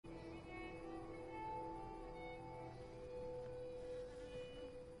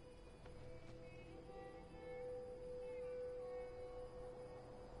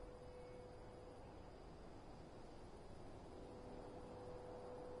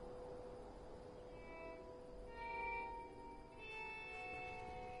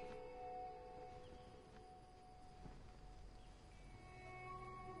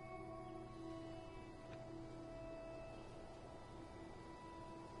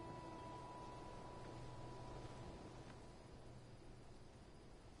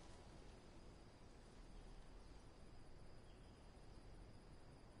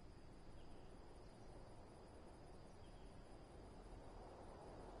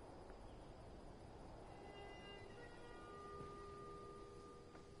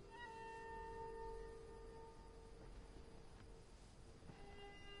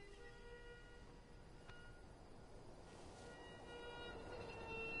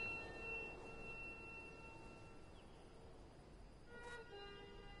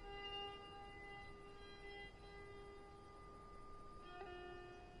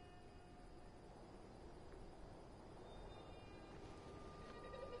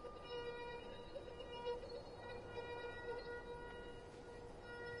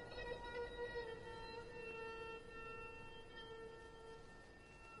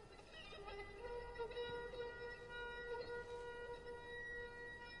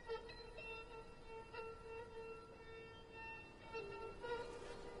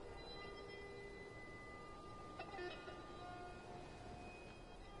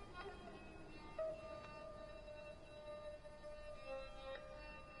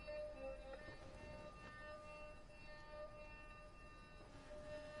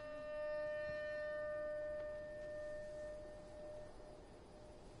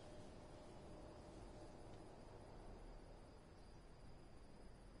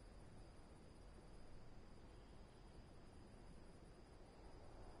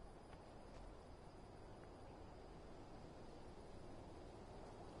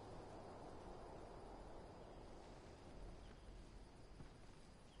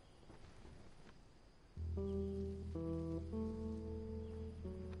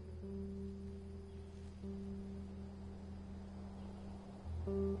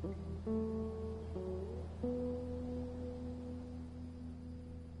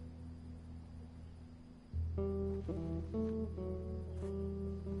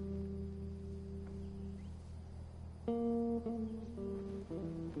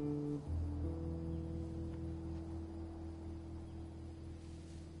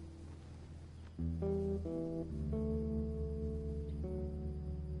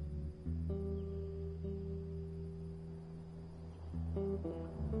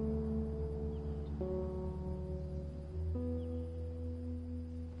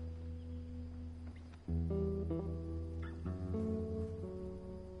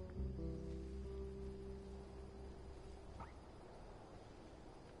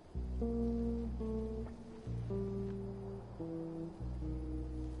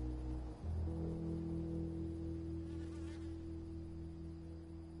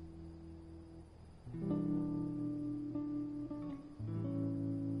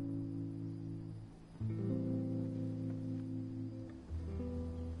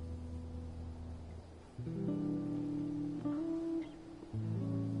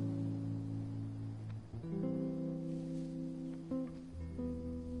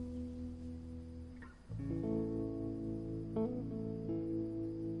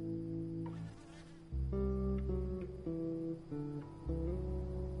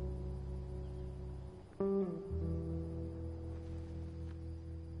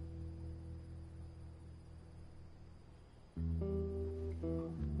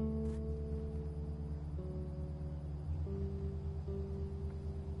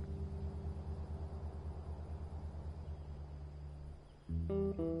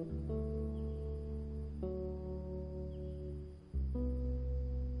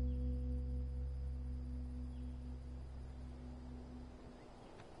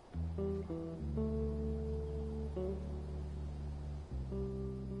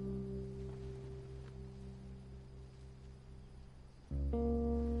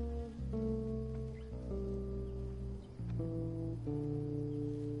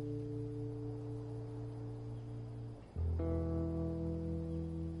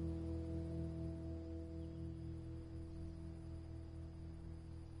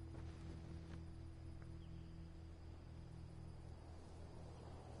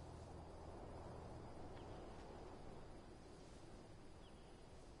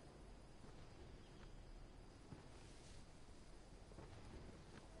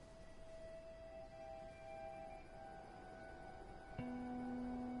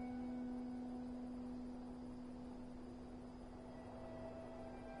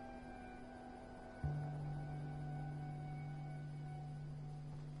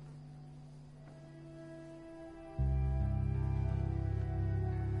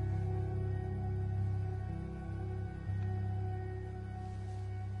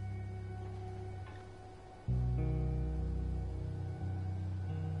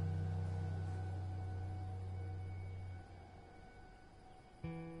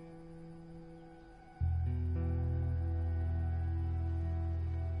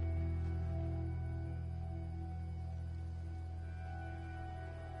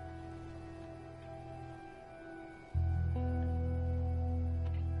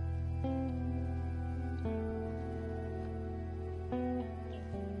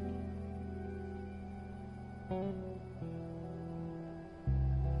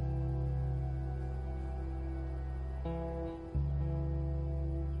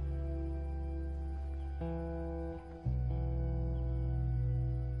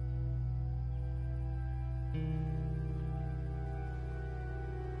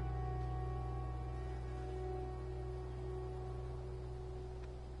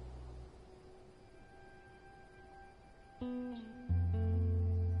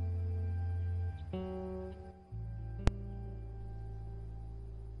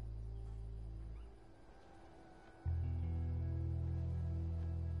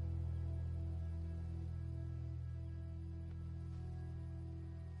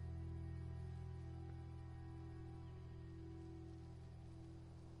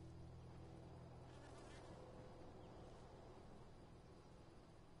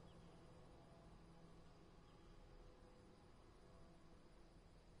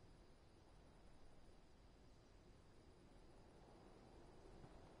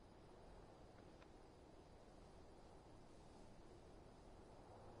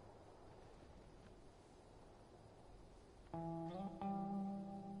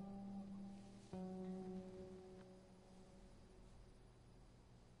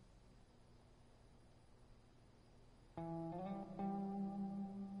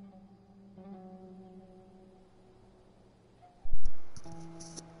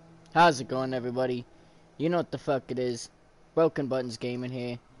How's it going, everybody? You know what the fuck it is. Broken Buttons Gaming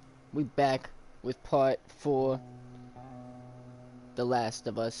here. We back with part 4, The Last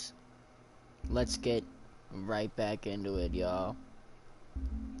of Us. Let's get right back into it, y'all.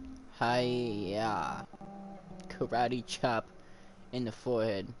 Hiya. Karate chop in the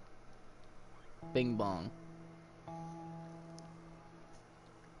forehead. Bing bong.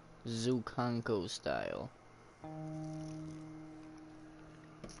 Zukanko style.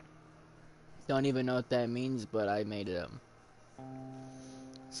 Don't even know what that means, but I made it up.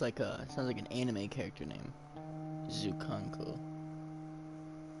 It's like sounds like an anime character name. Zukanko.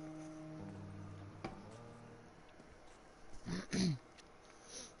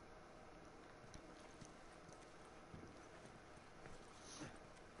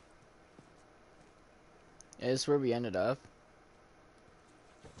 Yeah, this is where we ended up.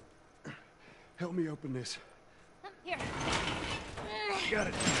 Help me open this. Here. Got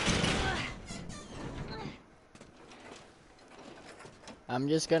it. I'm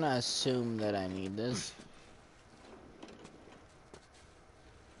just gonna assume that I need this.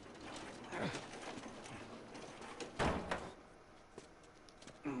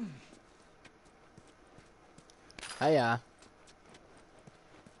 Hiya.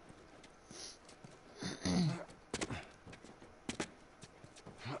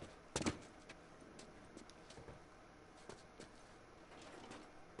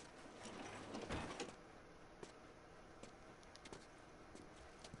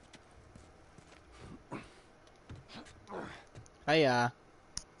 Hiya.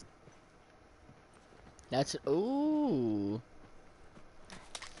 That's ooh.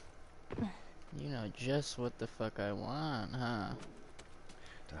 You know just what the fuck I want, huh?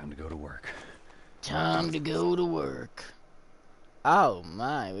 Time to go to work. Time to go to work. Oh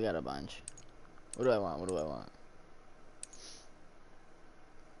my, we got a bunch. What do I want? What do I want?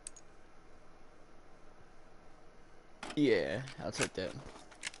 Yeah, I'll take that.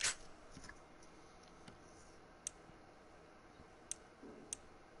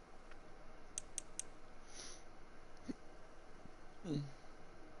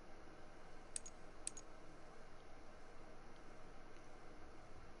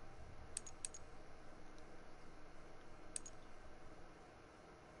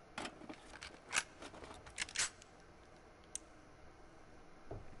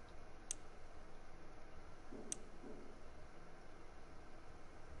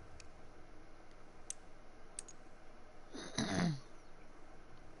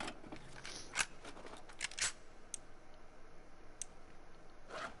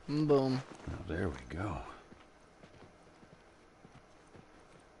 Boom. Oh, there we go.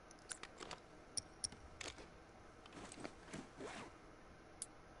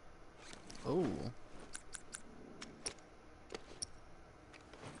 Oh.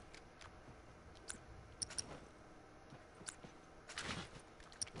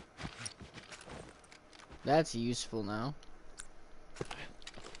 That's useful now.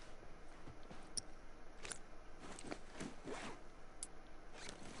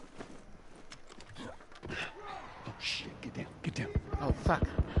 Oh shit, get down, get down. Oh fuck.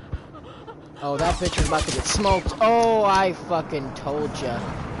 Oh, that bitch is about to get smoked. Oh, I fucking told ya.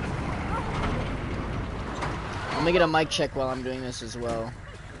 Let me get a mic check while I'm doing this as well.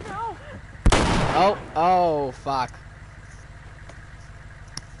 No. Oh, fuck.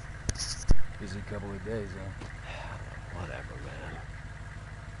 Busy couple of days, huh? Whatever, man.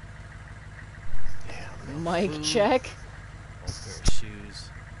 Yeah, Mic check? Old pair of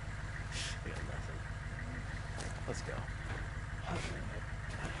shoes. We got nothing. Let's go.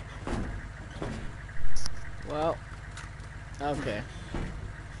 Well, okay.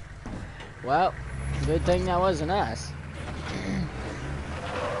 Well, good thing that wasn't us.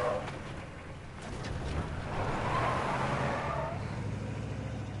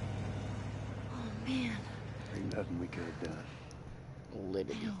 Oh man. Ain't nothing we could have done.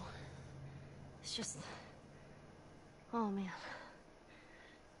 Literally. Ew. It's just. Oh man.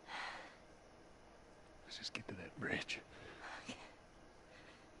 Let's just get to that bridge.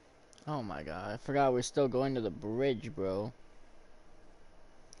 Oh my god, I forgot we're still going to the bridge, bro.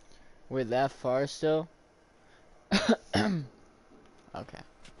 We're that far still? Okay.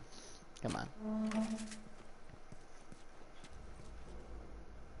 Come on.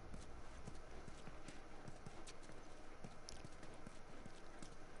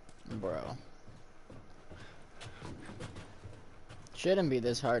 Bro. Shouldn't be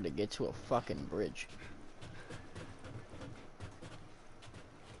this hard to get to a fucking bridge.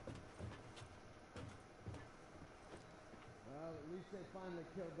 Well, at least they finally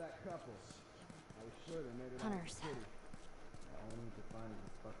killed that couple. I was sure they made it out Hunters. pretty.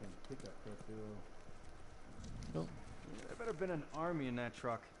 Oh, There better been an army in that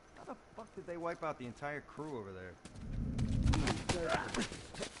truck. How the fuck did they wipe out the entire crew over there?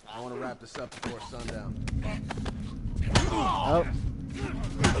 I want to wrap this up before sundown. oh.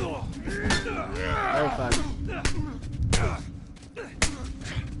 Oh fuck.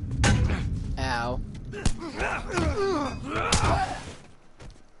 Ow.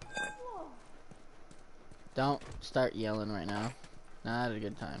 Don't start yelling right now. Not a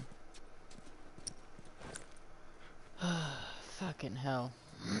good time. Fucking hell.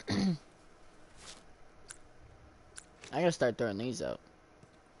 I gotta start throwing these out.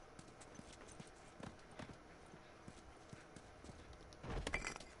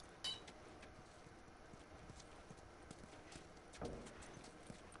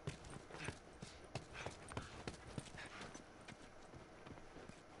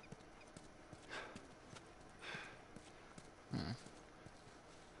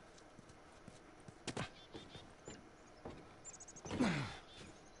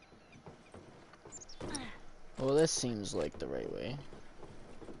 Well, this seems like the right way.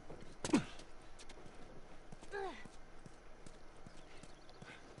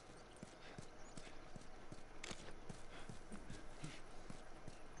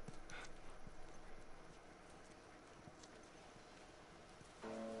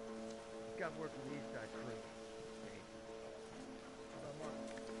 Got work with the East Side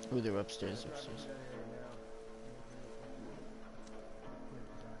crew. Ooh, they're upstairs, upstairs.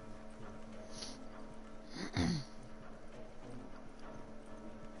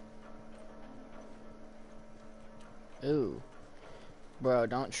 Ooh. Bro,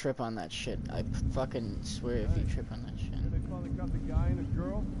 don't trip on that shit. I fucking swear if you trip on that shit. They finally got the guy and a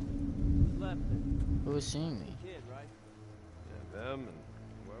girl? Left it. Who was seeing me? Kid, right? Yeah, them and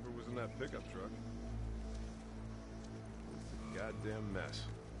whoever was in that pickup truck. It's a goddamn mess.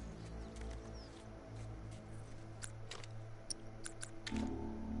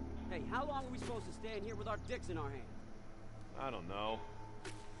 Hey, how long are we supposed to stand here with our dicks in our hands? I don't know.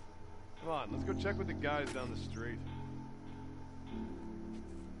 Come on, let's go check with the guys down the street.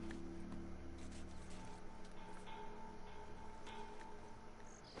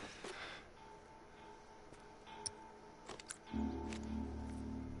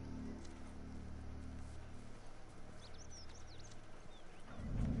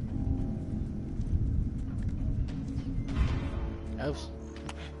 Oops.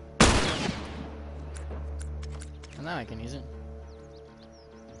 And now I can use it.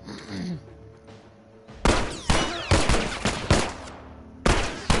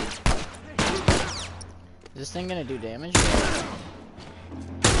 Is this thing gonna do damage?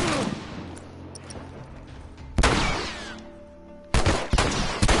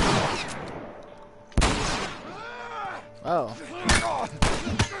 Oh.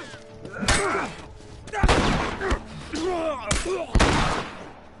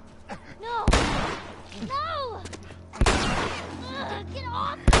 No! No! Get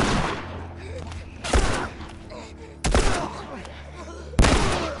off!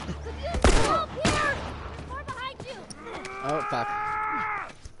 Help here! More behind you! Oh, fuck.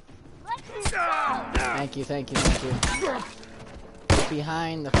 Let me go! Thank you, thank you, thank you. Get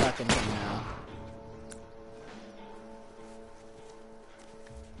behind the fucking thing now.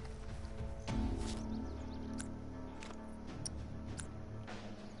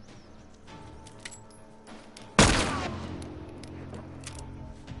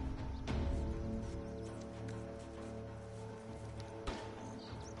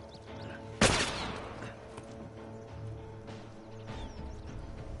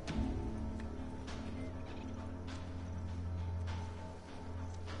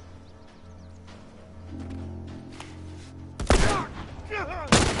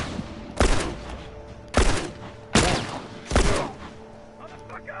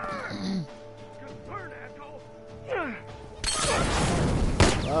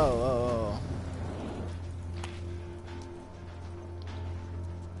 Whoa, whoa, whoa.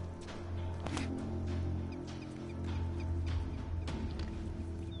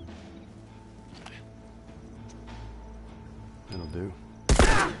 That'll do.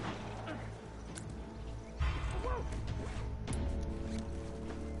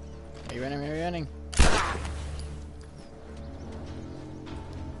 Are you running? Are you running?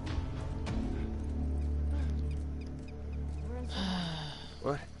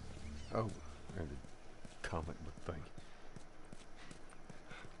 What? Oh, the comic book thing.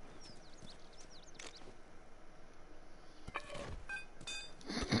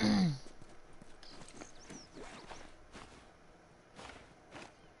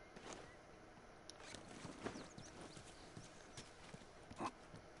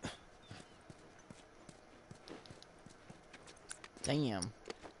 Damn.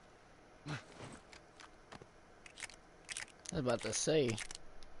 I was about to say.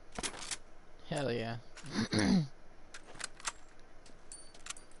 Hell yeah.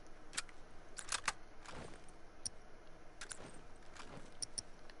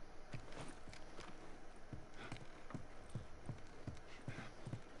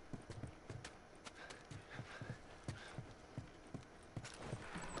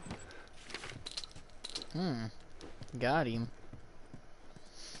 Got him.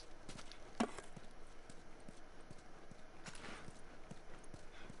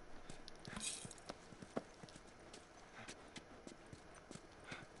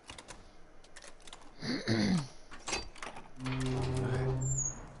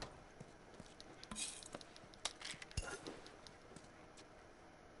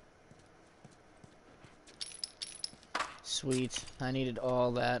 Sweet. I needed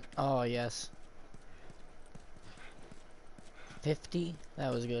all that. Oh, yes. 50?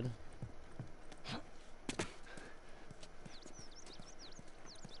 That was good.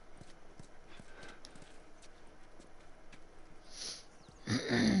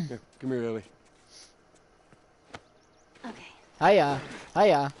 Here, come here, Ellie. Okay. Hiya.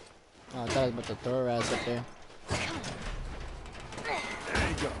 Hiya. Oh, I thought I was about to throw her ass up there. There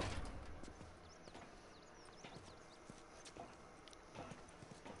you go.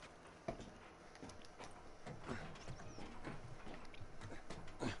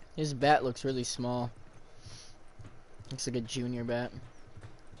 His bat looks really small. Looks like a junior bat.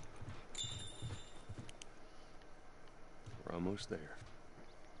 We're almost there.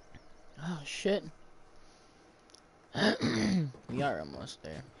 Oh, shit. We are almost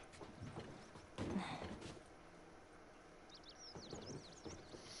there.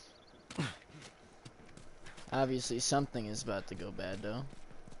 Obviously, something is about to go bad, though.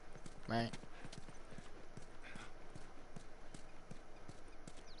 Right?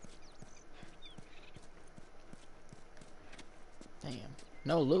 Damn.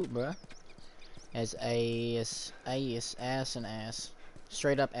 No loot, bruh. As ass and ass.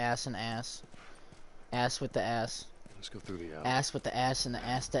 Straight up ass and ass. Ass with the ass. Let's go through the alley. Ass with the ass and the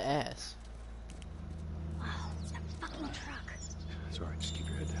ass to ass. Wow, that fucking truck. It's alright, just keep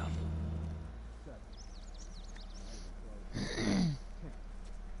your head down.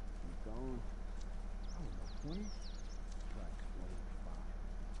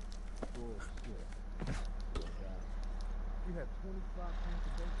 You have 25 cans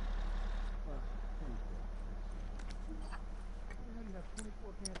of bacon? 24. How the hell do you have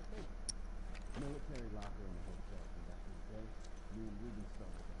 24 cans of bacon? Military locker in the hotel. And that's what day. Me and Ruben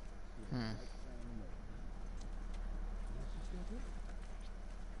started that. Right down the middle. That's just still good.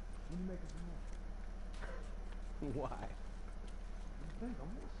 When you make it some more? Why? You think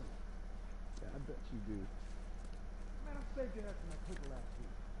I'm awesome? Yeah, I bet you do. Man, I saved your ass from that pickle last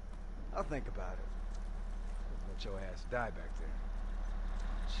week. I'll think about it. Let your ass die back there.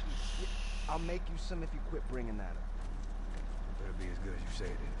 Jeez, I'll make you some if you quit bringing that up. It better be as good as you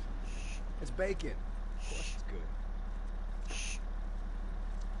say it is. It's bacon. Of course it's good.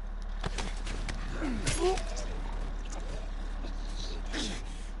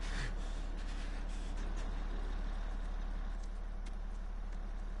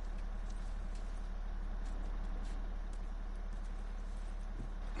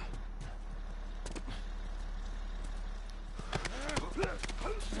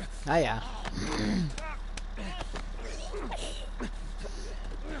 Hiya.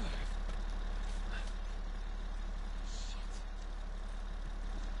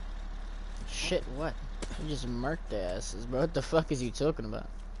 Shit, what? You just murked their asses, bro. What the fuck is you talking about?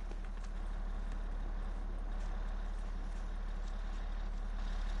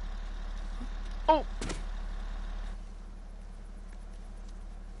 Oh!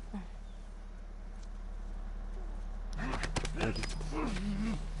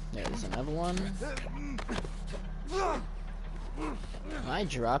 There's another one. Am I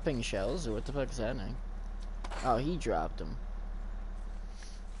dropping shells, or what the fuck is happening? Oh, he dropped them.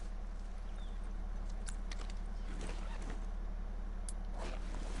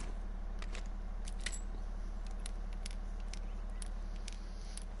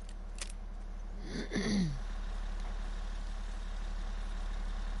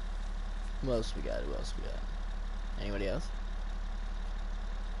 What else we got? What else we got? Anybody else?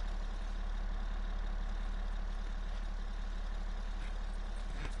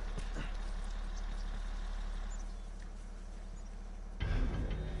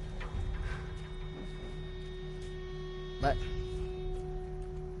 What?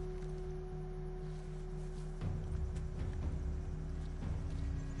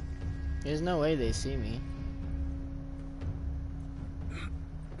 There's no way they see me.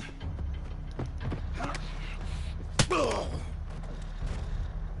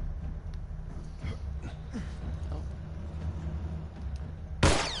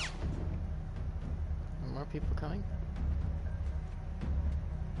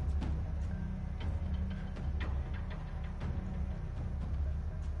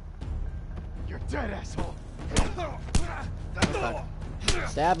 dead, asshole. Fuck.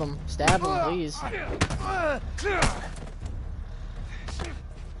 Stab him, please.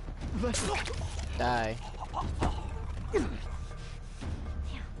 Die.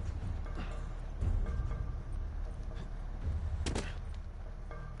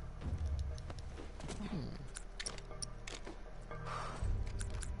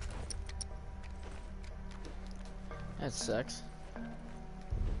 That sucks.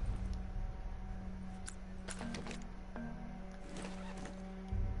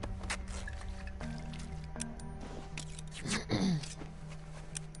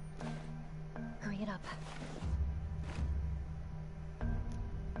 Hurry it up.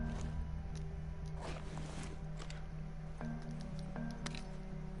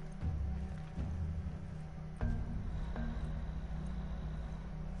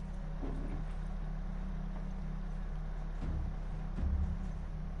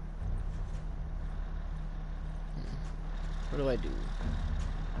 What do I do?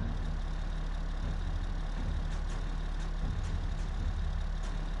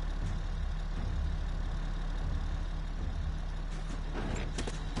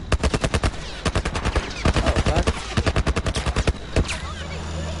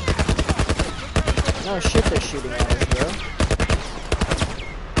 Oh shit, they're shooting at us, bro.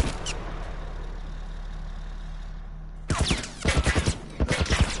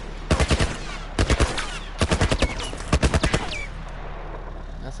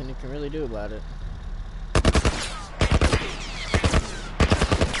 Nothing you can really do about it.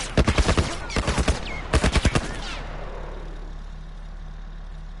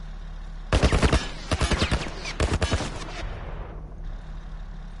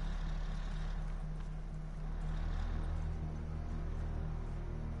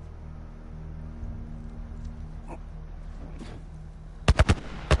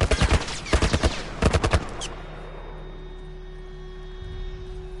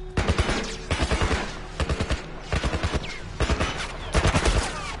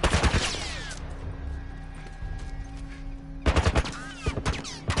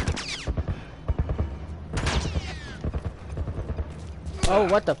 Oh,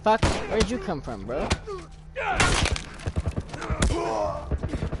 what the fuck? Where'd you come from, bro?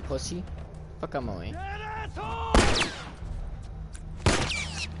 Pussy. Fuck I'm away. No!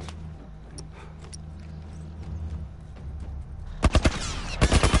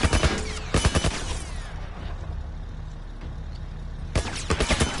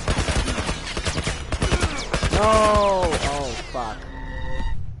 Oh, fuck.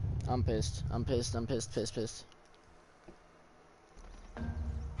 I'm pissed. I'm pissed. I'm pissed. Pissed.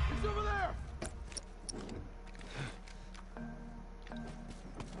 He's over there!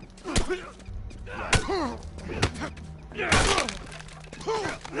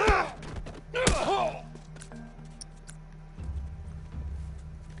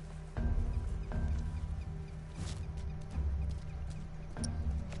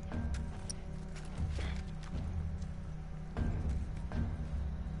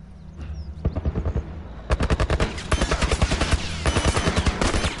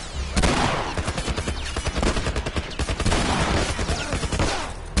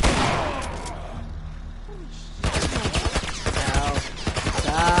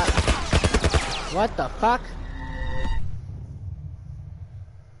 What the fuck?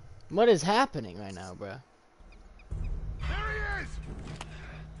 What is happening right now, bro? There he is!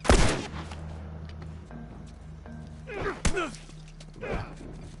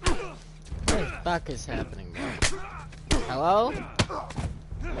 What the fuck is happening, bro? Hello?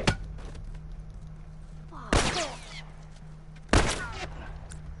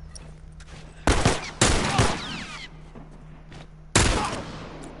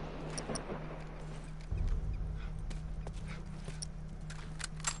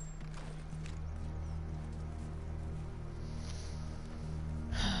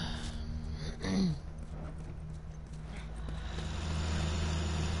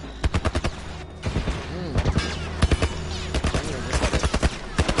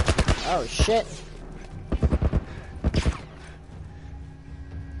 Oh shit! We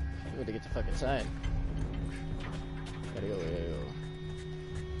gotta get the fuck inside. Gotta go.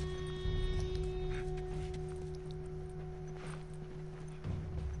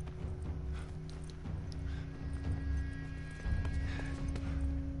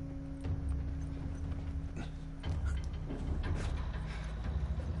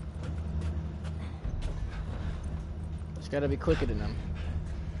 It's gotta be quicker than them.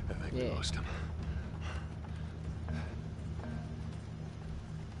 I think we lost him.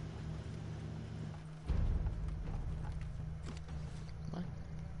 What?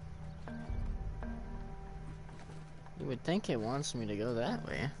 would think it wants me to go that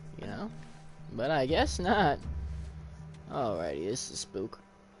way, you know? But I guess not. Alrighty, this is spook.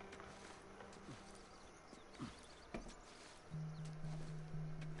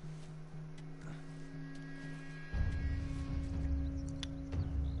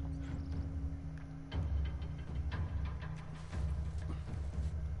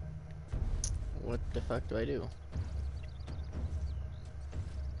 What the fuck do I do?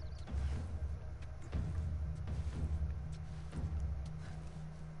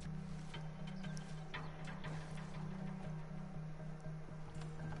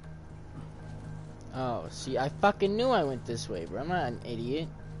 Oh, see, I fucking knew I went this way, bro. I'm not an idiot.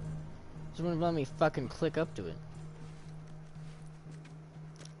 Just wouldn't let me fucking click up to it.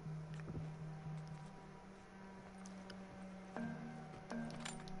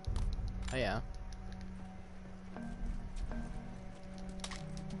 Oh, yeah.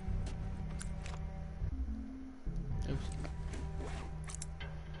 Oops.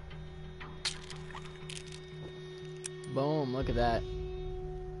 Boom, look at that.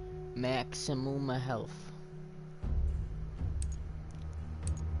 Maximum health.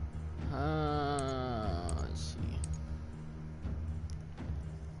 Let's see.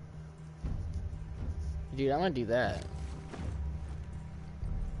 Dude, I'm gonna do that.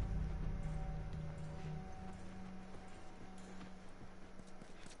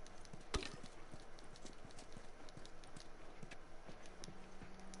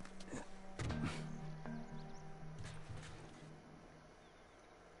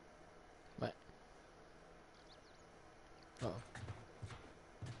 What? Oh.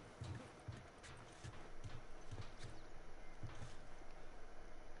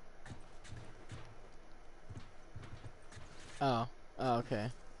 Oh. Oh,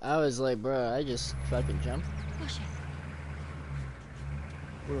 okay. I was like, bro, I just fucking jumped. Push it.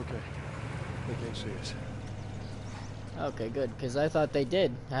 We're okay. They can't see us. Okay, good, because I thought they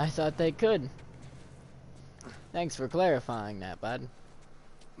did. I thought they could. Thanks for clarifying that, bud.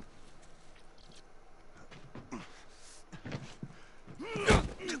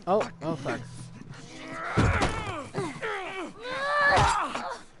 Oh, oh fuck.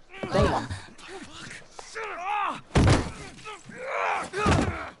 Damn.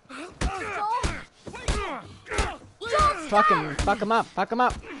 Fuck him up, fuck him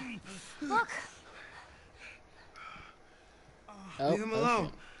up. Look. Oh, Leave him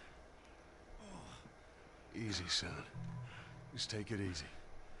alone. Okay. Easy, son. Just take it easy.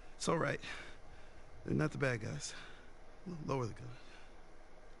 It's all right. They're not the bad guys. Lower the gun.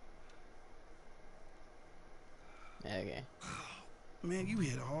 Okay. Man, you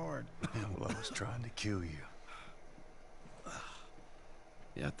hit hard. Well, I was trying to kill you.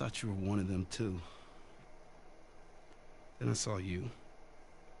 Yeah, I thought you were one of them too. Then I saw you.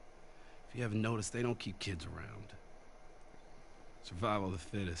 If you haven't noticed, they don't keep kids around. Survival of the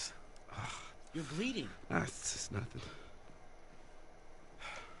fittest. You're bleeding. Ah, it's just nothing.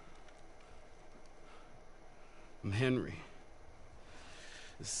 I'm Henry.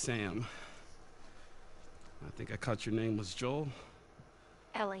 This is Sam. I think I caught your name was Joel.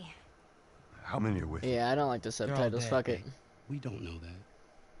 Ellie. How many are with you? Yeah, I don't like the subtitles. Fuck it. We don't know that.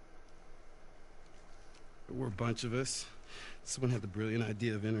 There were a bunch of us. Someone had the brilliant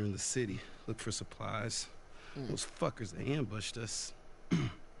idea of entering the city, look for supplies. Those fuckers, they ambushed us,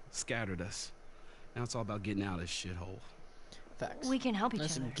 scattered us. Now it's all about getting out of this shithole. Facts. We can help each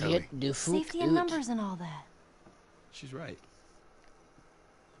Listen, other. get the fuck Safety in out. numbers and all that. She's right.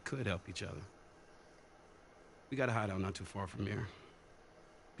 We could help each other. We got a hideout not too far from here.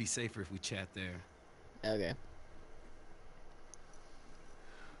 Be safer if we chat there. Okay.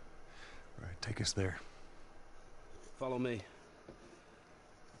 All right, take us there. Follow me.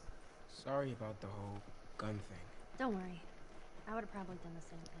 Sorry about the whole gun thing. Don't worry. I would have probably done the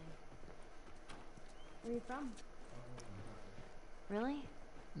same thing. Where are you from? Really?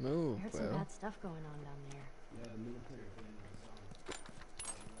 Move, I heard some bro. bad stuff going on down there.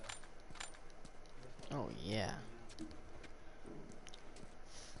 Oh, yeah.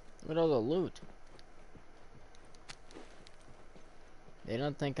 Look at all the loot. They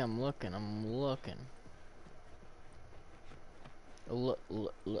don't think I'm looking. I'm looking. Looking.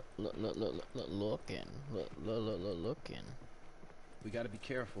 We gotta be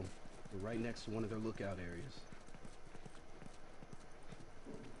careful. We're right next to one of their lookout areas.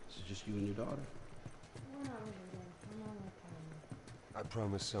 This is just you and your daughter. We're not related. I'm on my phone. I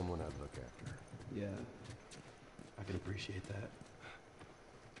promised someone I'd look after her. Yeah, I can appreciate that.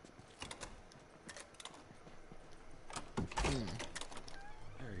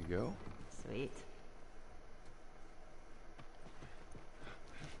 There you go. Sweet.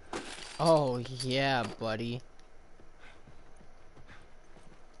 Oh, yeah, buddy.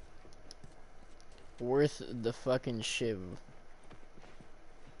 worth the fucking shiv.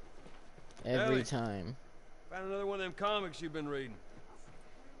 Every Ellie. time. Found another one of them comics you've been reading.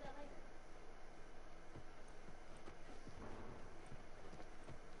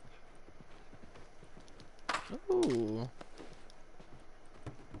 Ooh.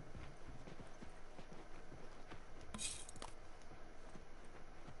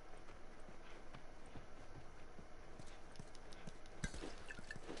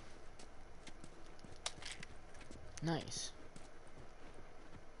 Nice.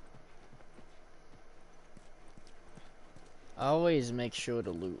 Always make sure to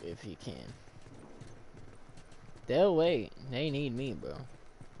loot if you can. They'll wait. They need me, bro.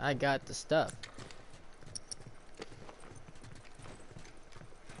 I got the stuff.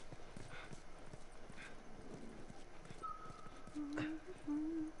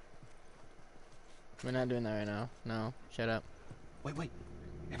 We're not doing that right now. No, shut up. Wait, wait.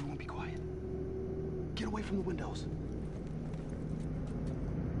 Everyone be quiet. Get away from the windows.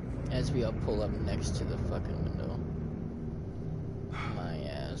 As we all pull up next to the fucking window. My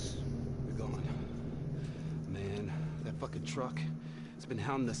ass. We're going. Man, that fucking truck. It's been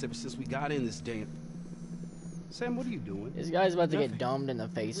hounding us ever since we got in this damn... Sam, what are you doing? This guy's about to get Nothing. domed in the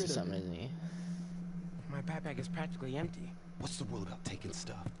face or Rid of something, it. isn't he? My backpack is practically empty. What's the rule about taking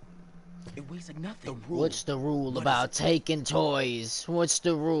stuff? It weighs like nothing. The rule. What's the rule What about is it? taking toys? What's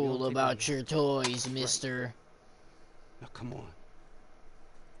the rule take about one. your toys, mister? Now, come on.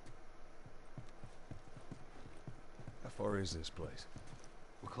 How far is this place?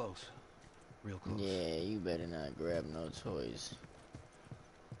 We're close. Real close. Yeah, you better not grab no toys.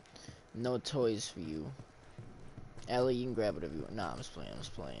 No toys for you. Ellie, you can grab whatever you want. Nah, I'm just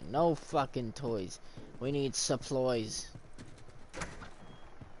playing. No fucking toys. We need supplies.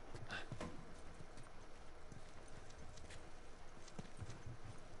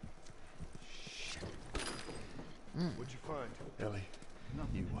 What'd you find? Ellie,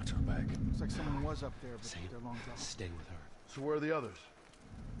 you watch our back. Looks like someone was up there, but Sam, they're long gone. stay with her. So where are the others?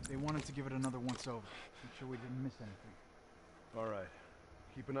 They wanted to give it another once over. Make sure we didn't miss anything. All right.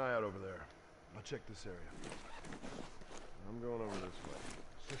 Keep an eye out over there. I'll check this area. I'm going over this way.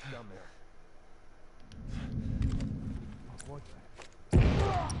 Sit down there. Oh, what the...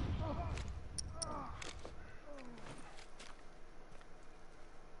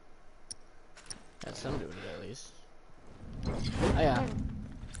 Had some doing it at least. Oh yeah.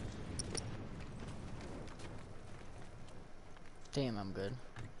 Damn, I'm good.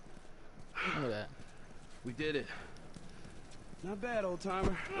 Look at that. We did it. Not bad, old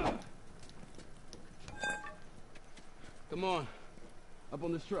timer. Come on. Up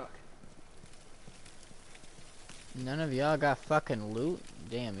on this truck. None of y'all got fucking loot?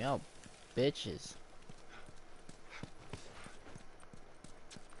 Damn, y'all bitches.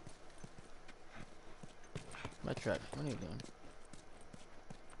 My truck, what are you doing?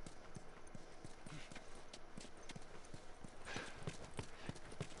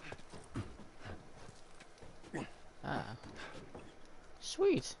 Ah.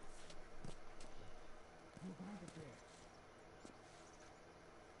 Sweet.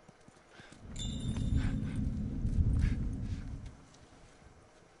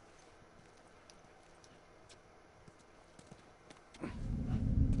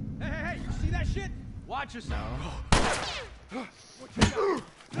 Hey, you see that shit? Watch yourself.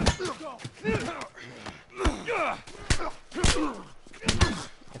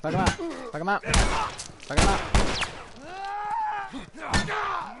 Fuck him out. Fuck him out. Fuck him out.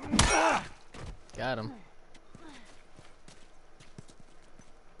 Got him.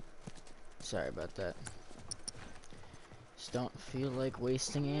 Sorry about that. Just don't feel like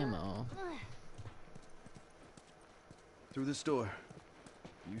wasting ammo. Through this door.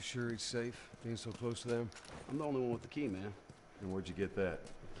 You sure it's safe, being so close to them? I'm the only one with the key, man. And where'd you get that?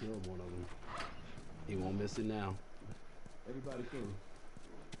 Killed one of them. He won't miss it now. Everybody through.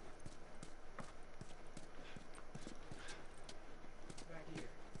 Back here.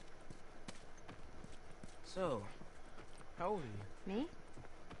 So, how old are you? Me?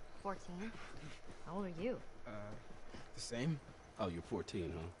 14. How old are you? The same? Oh, you're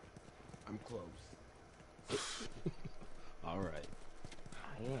 14, huh? I'm close. All right.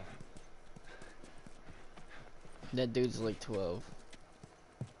 I am. That dude's like 12.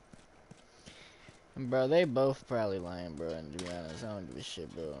 And bro, they both probably lying, bro, and to be honest, I don't give a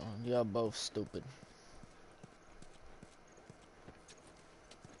shit, bro. Y'all both stupid.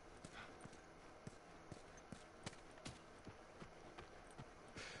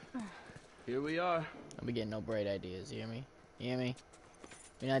 Here we are. I'll be getting no bright ideas, you hear me? You hear me?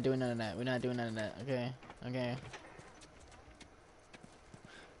 We're not doing none of that. We're not doing none of that, okay? Okay?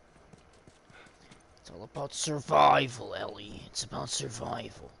 all about survival, Ellie. It's about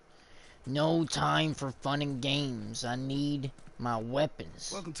survival. No time for fun and games. I need my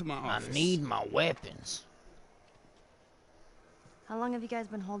weapons. Welcome to my office. I need my weapons. How long have you guys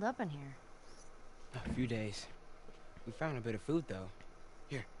been holed up in here? A few days. We found a bit of food, though.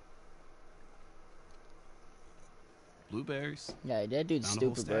 Here. Blueberries. Yeah, that dude's Found a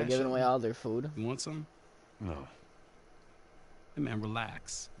whole stupid, bro. stash Giving of away them. all their food. You want some? No. Hey, man,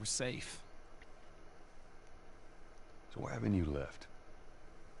 relax. We're safe. So why haven't you left?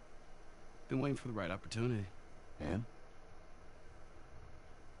 Been waiting for the right opportunity. And?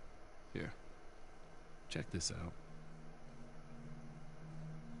 Here. Check this out.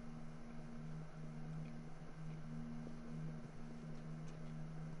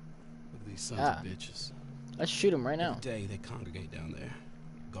 Look at these sons of bitches. Let's shoot him right now. Every day they congregate down there,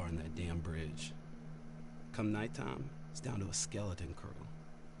 guarding that damn bridge. Come nighttime, it's down to a skeleton crew.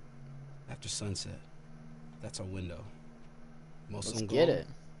 After sunset, that's our window. Most of Let's them get gone, it.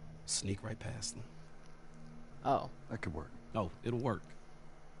 sneak right past them. Oh. That could work. Oh, it'll work.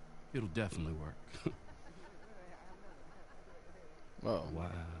 It'll definitely work. Whoa. Wow.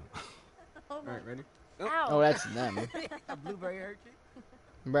 Alright, ready? Oh, that's them. A blueberry hurt you?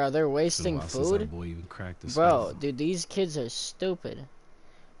 Bro, they're Been a wasting while since that food? boy even cracked his Bro, skull. dude, these kids are stupid.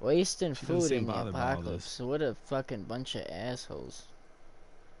 Wasting She doesn't food seem in the bothered by all apocalypse. What a fucking bunch of assholes.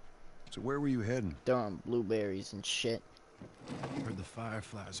 So where were you heading? Throwing blueberries and shit. Heard the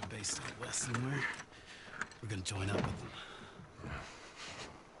Fireflies are based in the west somewhere. We're gonna join up with them.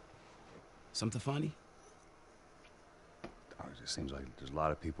 Something funny? Oh, it just seems like there's a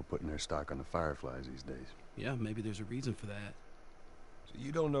lot of people putting their stock on the Fireflies these days. Yeah, maybe there's a reason for that. So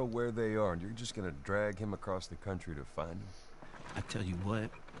you don't know where they are, and you're just gonna drag him across the country to find them? I tell you what,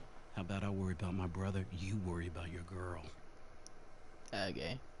 how about I worry about my brother, you worry about your girl.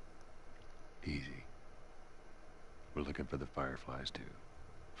 Okay. Easy. We're looking for the Fireflies, too.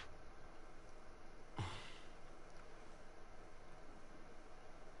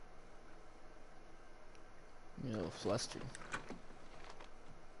 You're a little flustered.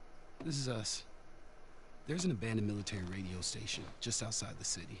 This is us. There's an abandoned military radio station just outside the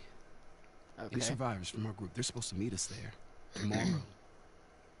city. Okay. These survivors from our group, they're supposed to meet us there tomorrow.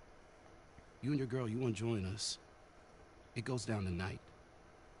 You and your girl, you want to join us? It goes down tonight.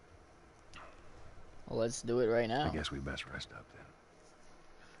 Well, let's do it right now. I guess we best rest up then.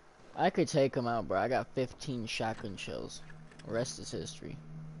 I could take him out, bro. I got 15 shotgun shells. The rest is history.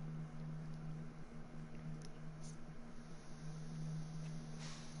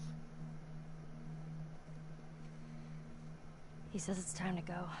 He says it's time to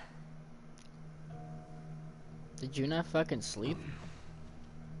go. Did you not fucking sleep?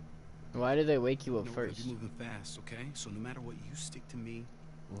 Why did they wake you up We're gonna first? be moving fast, okay? So no matter what, you stick to me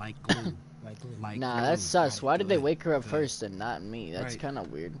like glue. Like Nah, glue. that's sus. Right, Why did they good, wake her up good. first and not me? That's Right. kind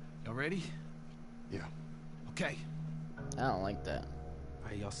of weird. Y'all ready? Yeah. Okay. I don't like that. All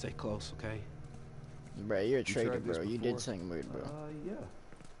right, y'all stay close, okay? Bro, you're a You traitor, tried this bro. You before? did something weird, bro. Yeah.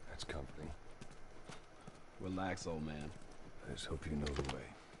 That's comforting. Relax, old man. I just hope you know the way.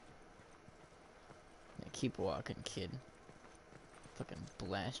 Yeah, keep walking, kid. Fucking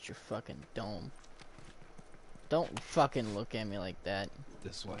blast your fucking dome. Don't fucking look at me like that.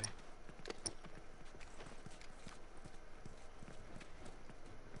 This way.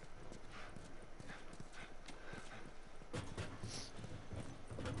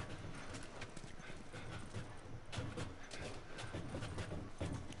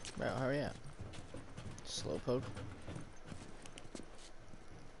 Bro, hurry up. Slowpoke.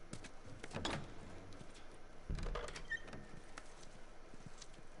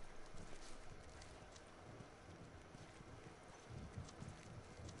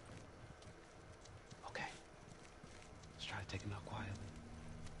 Okay. Let's try to take him out quietly.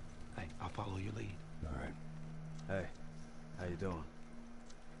 Hey, I'll follow your lead. All right. Hey, how you doing?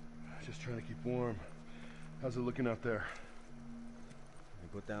 Just trying to keep warm. How's it looking out there? We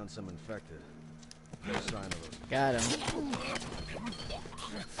put down some infected. No sign of those. Got him.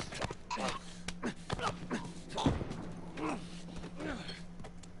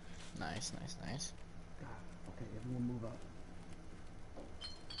 Nice, nice, nice. Okay, everyone move up.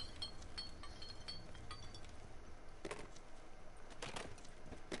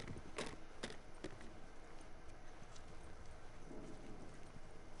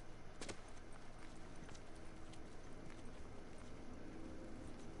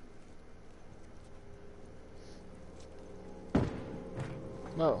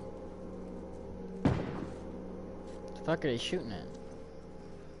 Whoa. The fuck are they shooting at?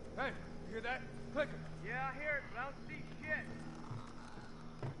 Hey, you hear that? Clicking. Yeah, I hear it, but I don't see shit.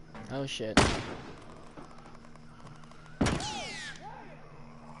 Oh shit.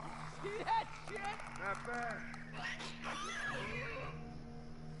 Not bad.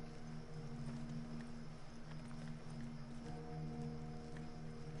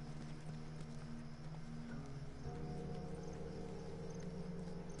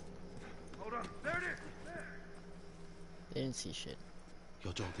 Hold on. There it is. There. They didn't see shit.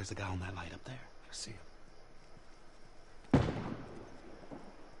 Yo, Joel, there's a guy on that light up there. I see him.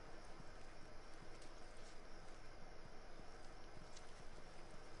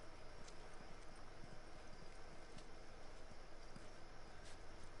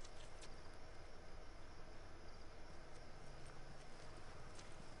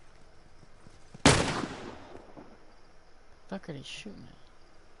 Fuck are they shooting at?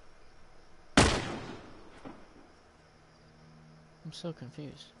 I'm so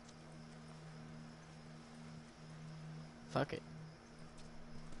confused. Fuck it.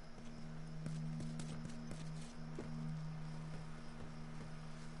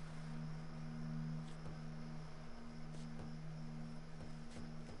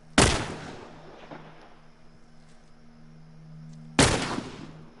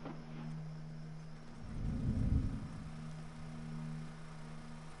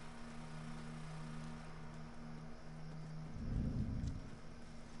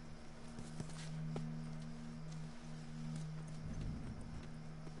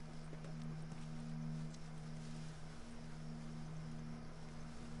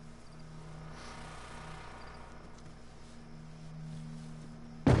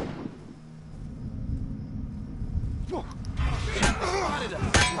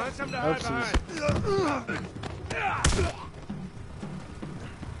 Find something to hide behind. Search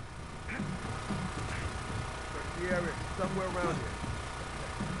the area somewhere around here.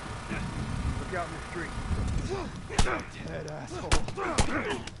 Look out in the street. Dead asshole.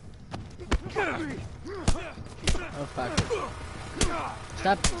 Oh fuck.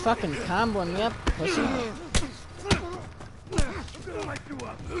 Stop fucking comboing me up, pussy.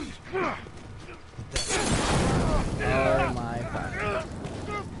 Oh my god.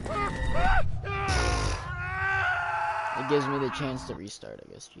 It gives me the chance to restart,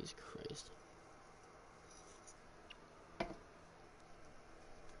 I guess. Jesus Christ.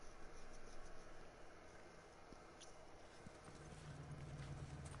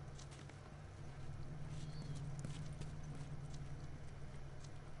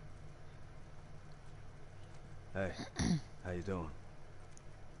 Hey, how you doing?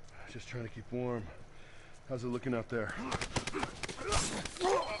 Just trying to keep warm. How's it looking out there?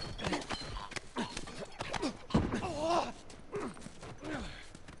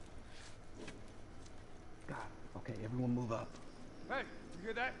 God, okay, everyone move up. Hey, you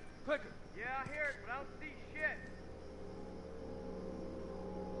hear that? Clicker. Yeah, I hear it, but I don't see shit.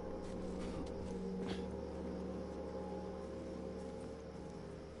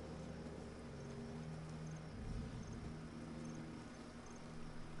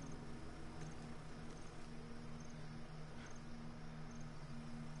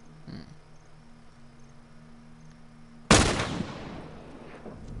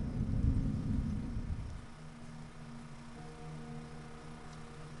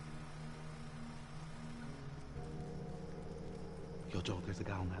 Yo, Joel, there's a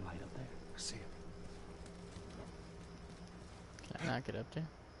guy on that light up there. I see him. Can I not get up there?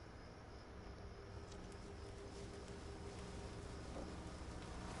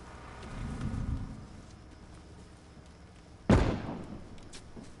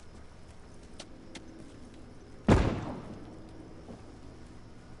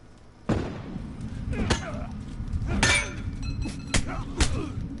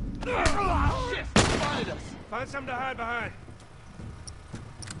 Find something to hide behind.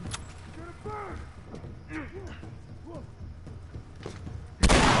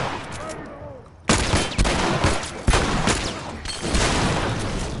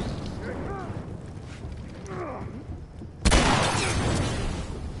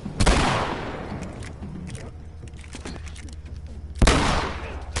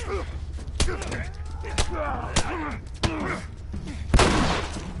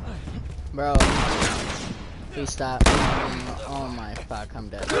 Bro, please stop. Oh my fuck, I'm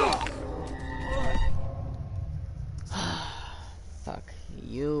dead. Fuck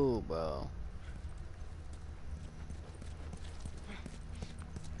you, bro.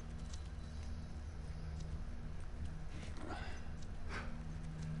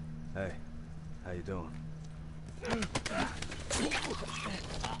 Hey, how you doing?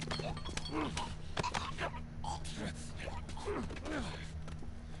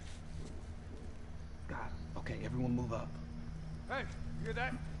 God, okay, everyone move up. Hey, you hear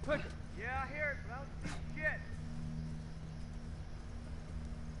that? Clicker. Yeah, I hear it, but I don't see shit.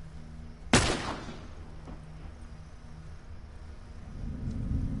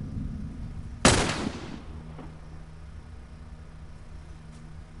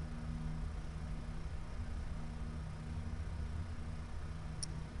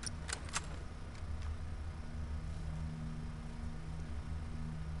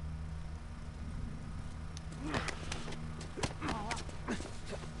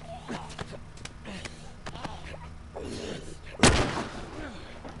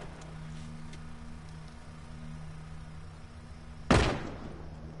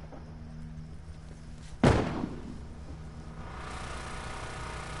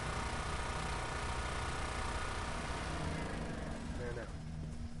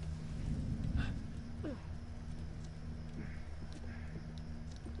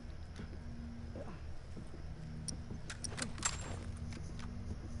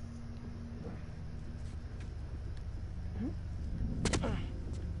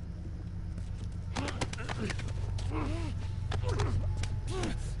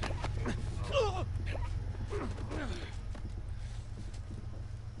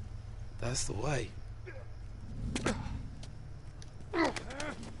 That's the way.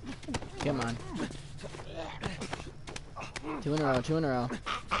 Come on. 2 in a row, 2 in a row.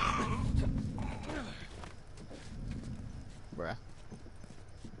 Bruh.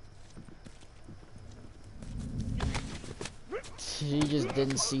 He just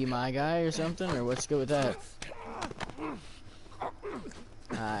didn't see my guy or something, or what's good with that?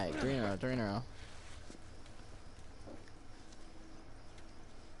 Alright, 3 in a row, 3 in a row.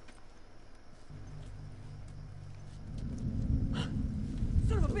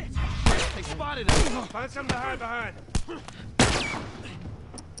 Son of a bitch! They spotted us. Find something to hide behind.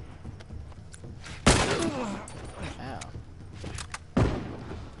 Ow.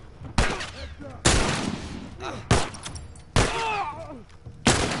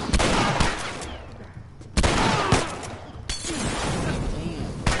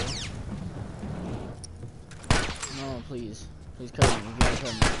 No, please. Please cover me. You gotta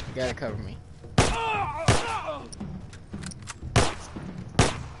cover me. You gotta cover me.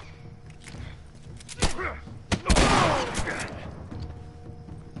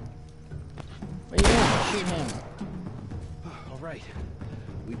 What are you doing? Shoot him. All right,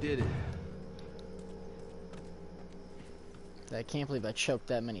 we did it. I can't believe I choked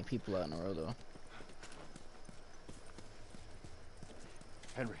that many people out in a row, though.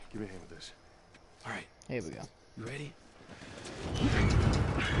 Henry, give me a hand with this. All right, Here we go. you ready?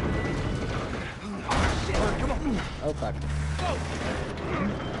 Oh, fuck.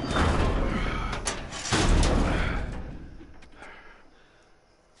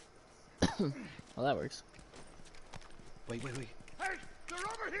 Well, that works. Wait. Hey, they're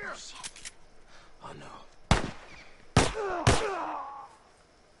over here! Oh no.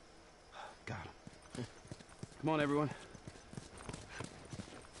 Got him. Come on, everyone.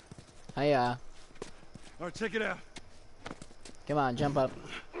 Hiya. All right, check it out. Come on, jump up.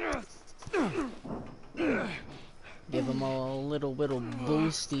 Give him a little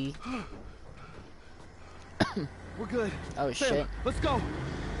boosty. We're good. Oh, Sam, shit. let's go.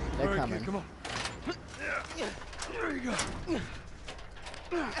 They're All right, coming. kid, come on. There you go.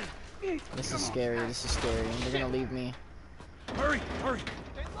 This is scary. This is scary. They're gonna leave me. Hurry, hurry.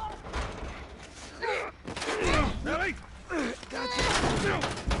 Ellie!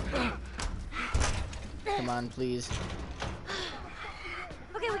 Come on, please.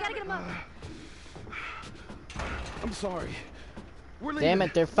 Okay, we gotta get him up. I'm sorry. We're leaving. Damn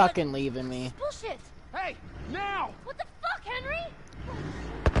it, they're fucking leaving me. Bullshit! Hey, now! What the fuck, Henry?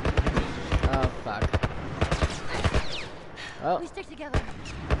 Oh, fuck. Oh, We stick together.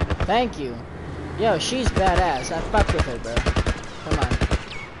 thank you. Yo, she's badass. I fuck with her, bro. Come on.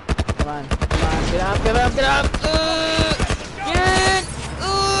 Come on. Come on. Get up, get up, get up! Get!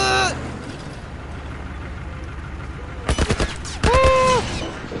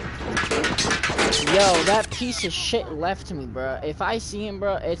 Yo, that piece of shit left me, bro. If I see him,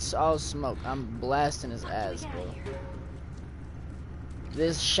 bro, it's all smoke. I'm blasting his ass, bro.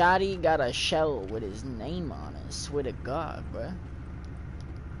 This shotty got a shell with his name on it. Swear to God, bro.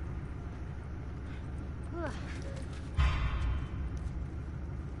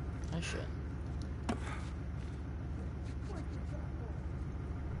 That shit.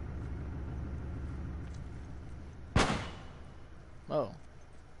 Oh.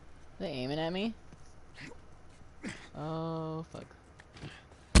 They aiming at me? Oh, fuck.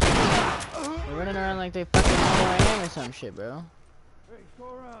 They're running around like they fucking know where I am or some shit, bro. Hey, go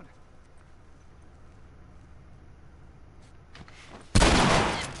around.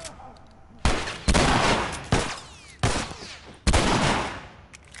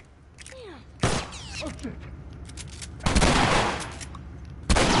 Okay.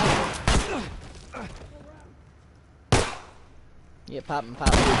 Yeah, poppin',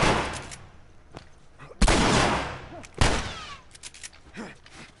 poppin'.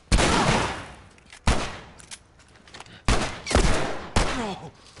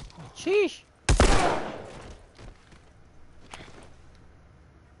 Sheesh.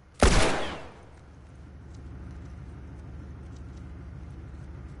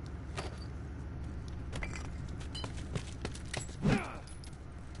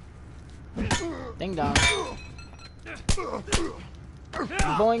 Ding dong.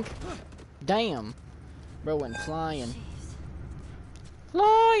 Boink. Damn. Bro went flying.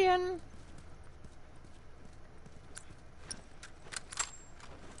 Flying.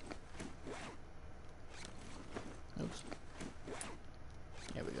 Oops.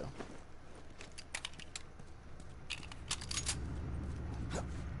 There we go.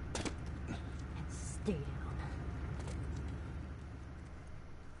 Stay down.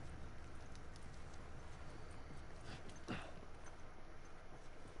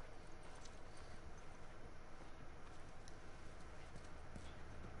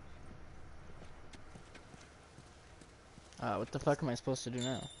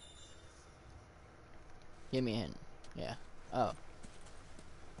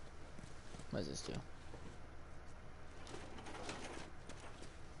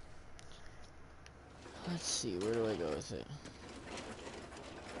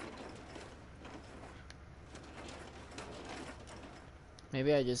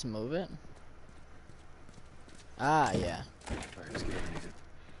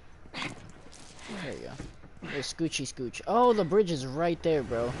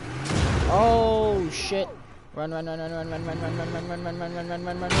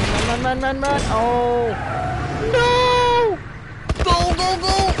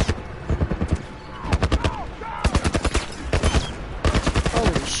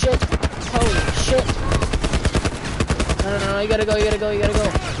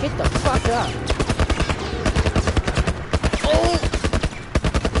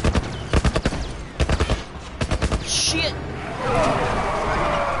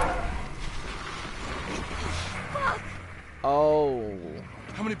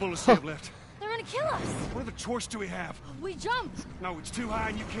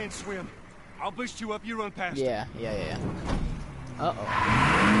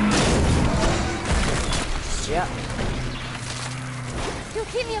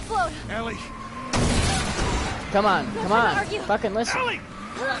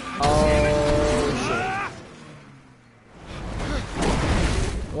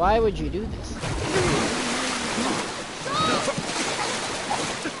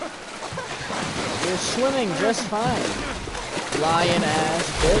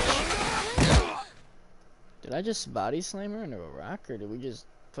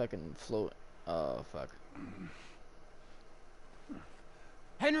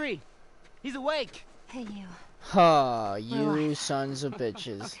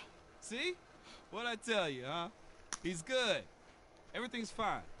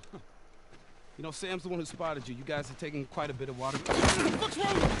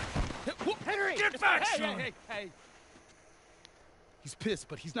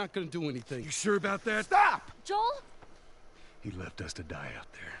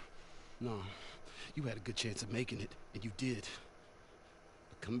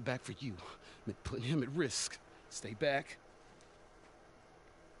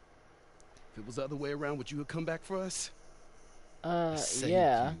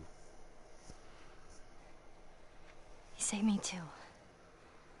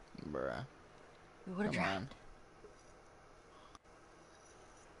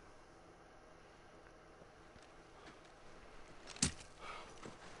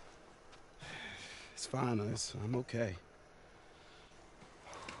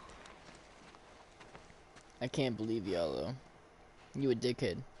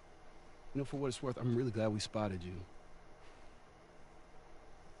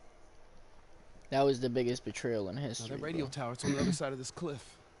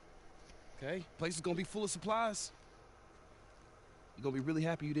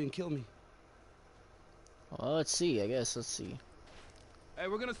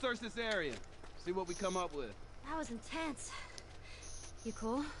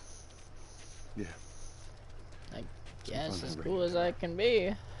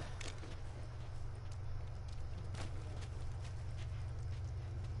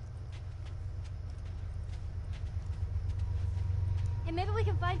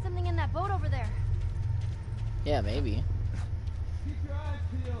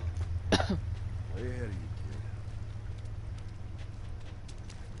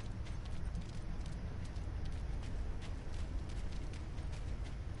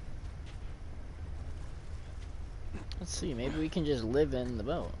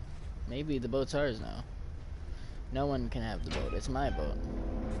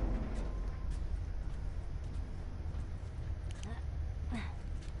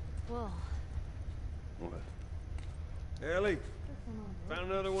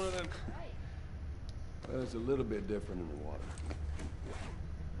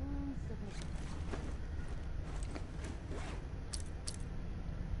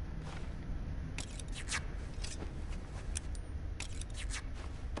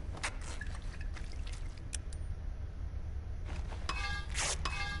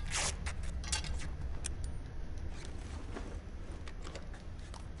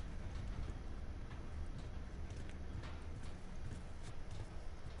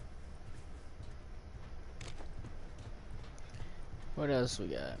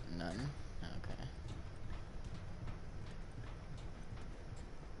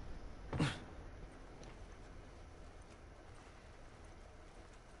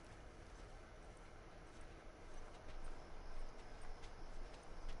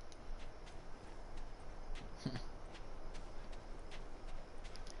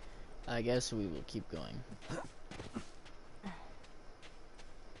 I guess we will keep going.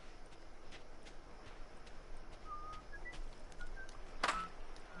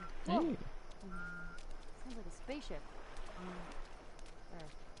 Whoa. Hey. Sounds like a spaceship. Or, I don't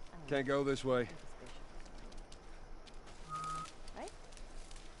know. Can't go this way. Like a spaceship. Right?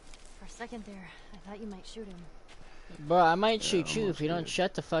 For a second there, I thought you might shoot him. Bro, I might shoot you almost if you don't did.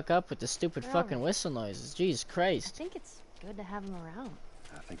 shut the fuck up with the stupid Well, fucking whistle noises. Jesus I Christ. think it's good to have him around.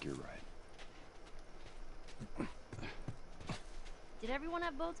 I think you're right. Did everyone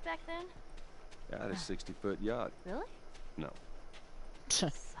have boats back then? I had a 60-foot yacht. Really? No.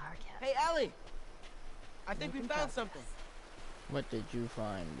 Sarcasm. Hey, Ellie! I think we Making found progress. something. What did you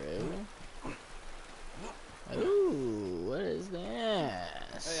find, bro? Ooh, what is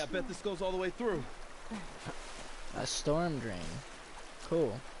this? Hey, I bet this goes all the way through. A storm drain.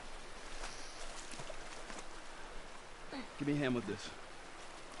 Cool. Give me a hand with this.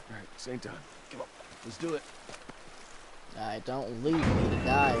 All right, same time. Come on, let's do it. Alright, don't leave me to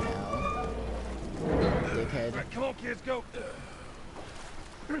die now. Dickhead. All right, come on, kids, go.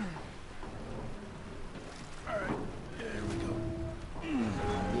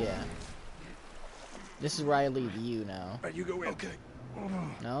 Yeah. This is where I leave you now. All right, you go in. Okay.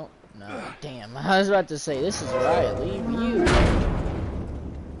 No, no. Damn, I was about to say, this is where I leave you.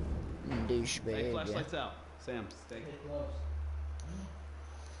 Douchebag. Hey, flashlights out. Sam, stay close.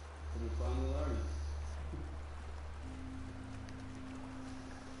 Can we finally learn?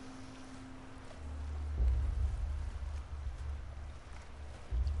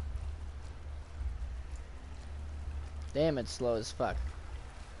 Damn, it's slow as fuck.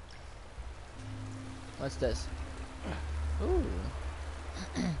 What's this? Ooh.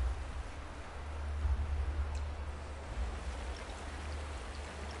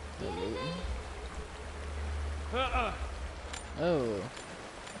 Oh.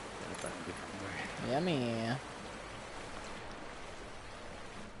 Yummy.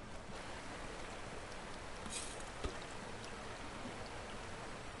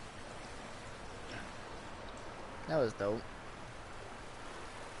 That was dope.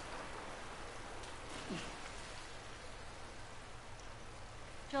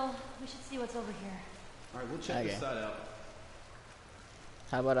 Joel, we should see what's over here. Alright, we'll check this Okay. side out.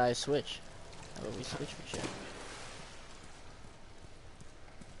 How about I switch? How about we switch for shit?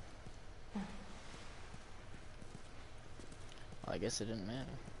 Well, I guess it didn't matter.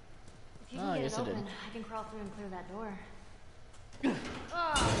 If you Oh, can I get guess it it open, did. I can crawl through and clear that door.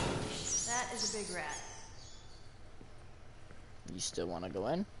 Oh, that is a big rat. You still want to go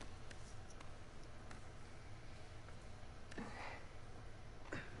in?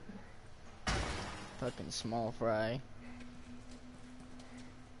 Fucking small fry.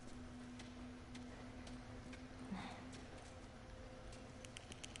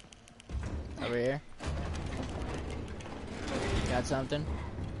 Over here. Got something?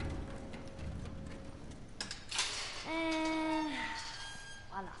 And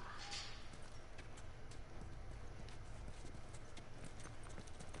voila.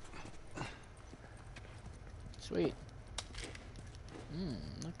 Sweet.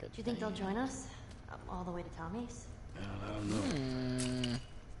 Look at Do you think they'll join us? All the way to Tommy's? Well, I don't know. Hmm.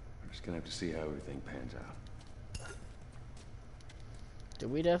 We're just gonna have to see how everything pans out.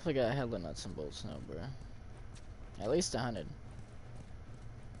 Dude, we definitely got hella nuts and bolts now, bro. At least 100.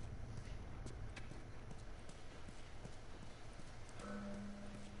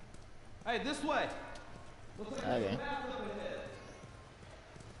 Hey, this way! Looks like there's Okay. a path up ahead.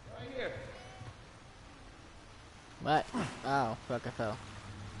 Right here. What? Oh, fuck, I fell.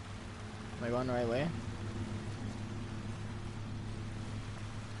 Am I going the right way?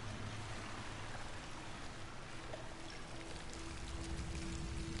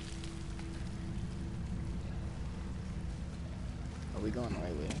 Are we going the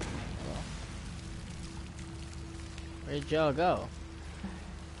right way? Hello? Where'd y'all go?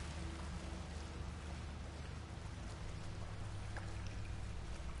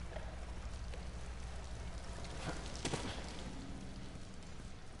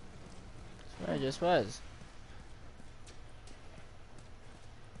 That's where I just was.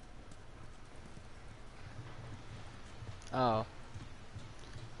 Oh.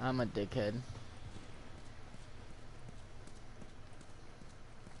 I'm a dickhead.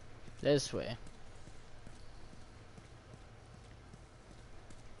 This way.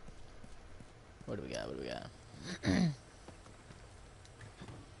 What do we got? What do we got?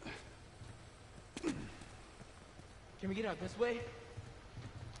 Can we get out this way?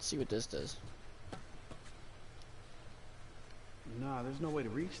 Let's see what this does. Nah, there's no way to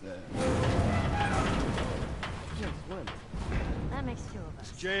reach that. That makes two of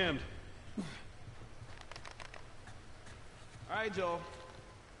us. Jammed. All right, Joel.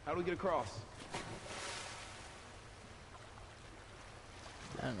 How do we get across?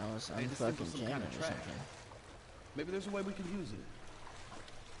 I don't know, it's Hey, this thing's unfucking some jamming kind of or track. something. Maybe there's a way we can use it.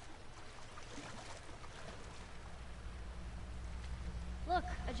 Look,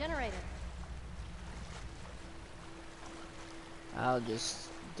 a generator. I'll just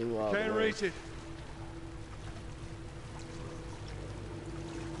do all the Can't work. reach it.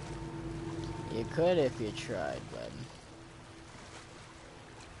 You could if you tried, bud.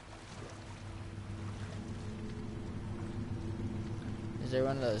 Is there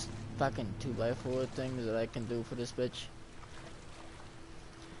one of those fucking 2x4 things that I can do for this bitch?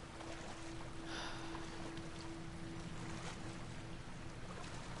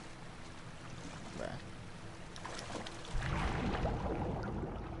 Bruh.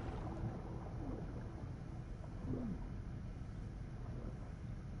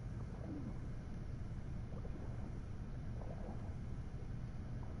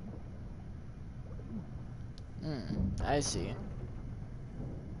 I see.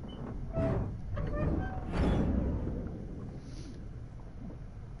 I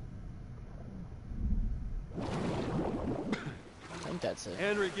think that's it.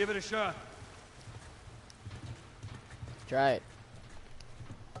 Henry, give it a shot. Try it.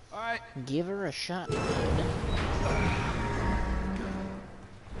 All right. Give her a shot, kid.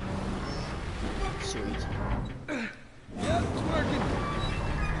 Sweet. Yep, it's working.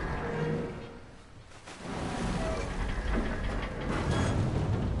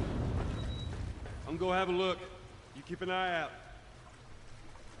 I'm gonna have a look. You keep an eye out.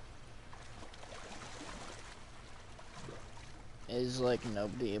 Is like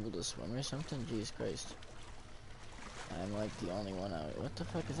nobody able to swim or something? Jesus Christ. I'm like the only one out. What the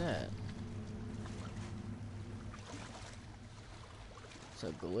fuck is that? It's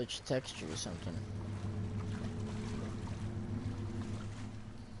a glitch texture or something.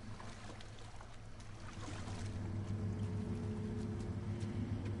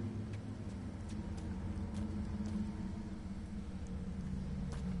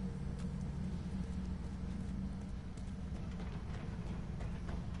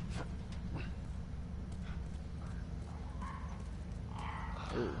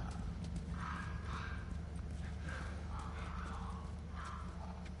 Ooh.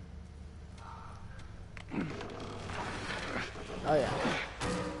 Oh yeah.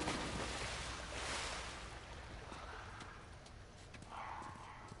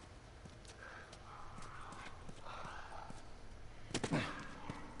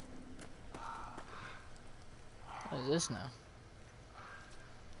 What is this now?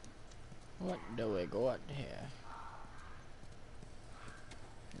 What do we got here?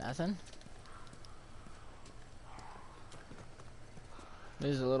 Nothing?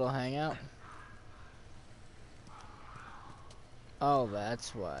 There's a little hangout. Oh,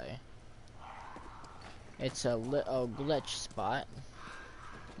 that's why. It's a glitch spot.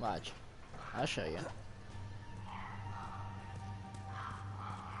 Watch. I'll show you.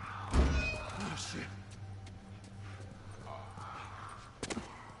 Oh, shit.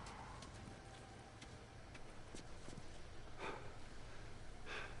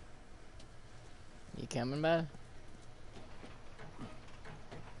 You coming, bud?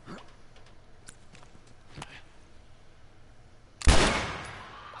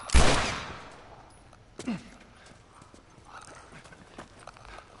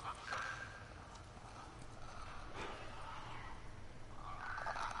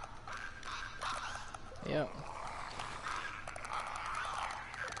 Yep.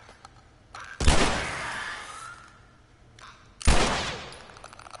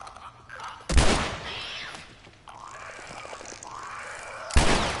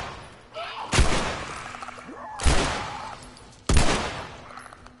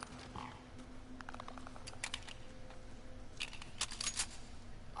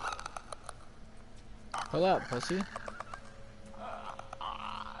 Pull out, pussy.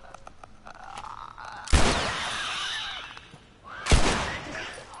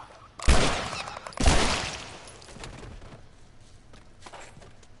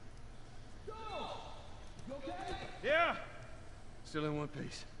 Yeah. Still in one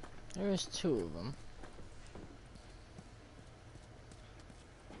piece. There's two of them.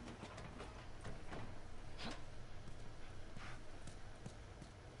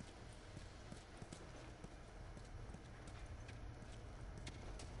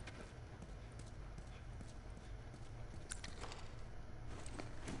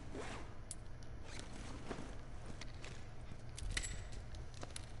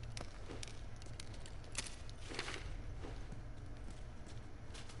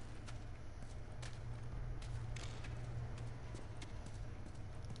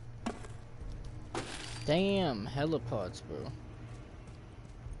 Damn, helipods, bro.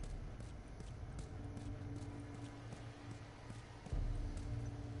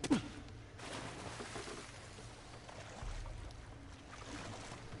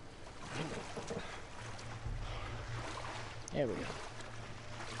 There we go.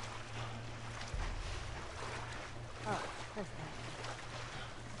 Oh, this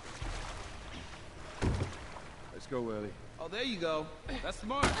guy. Let's go, Ellie. Oh, there you go. That's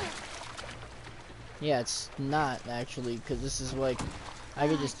smart. Yeah, it's not actually, because this is like, I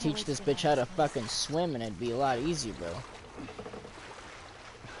could just teach this bitch how to fucking swim and it'd be a lot easier, bro.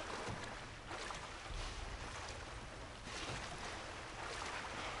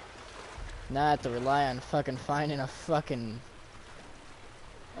 Not have to rely on fucking finding a fucking,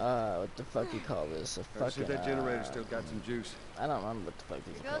 what the fuck you call this? A Alright, see fucking, if that generator still got some juice. I don't remember what the fuck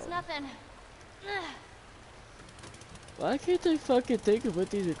these are Here goes called. nothing. Why can't I fucking think of what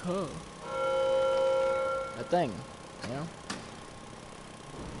these are called? A thing, you know?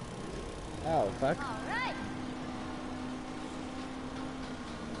 Oh, fuck. All right.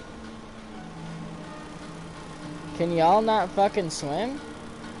 Can y'all not fucking swim?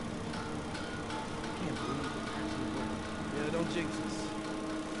 Yeah, don't jinx us.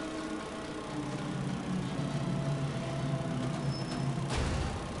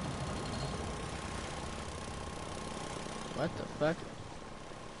 What the fuck?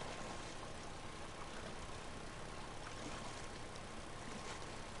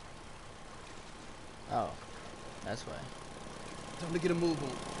 Oh, that's why. Time to get a move on.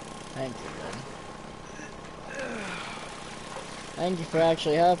 Thank you, man. Thank you for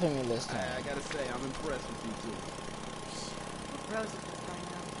actually helping me this time. I gotta say, I'm impressed with you two. Who throws at this by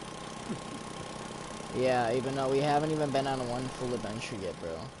now? Yeah, even though we haven't even been on one full adventure yet,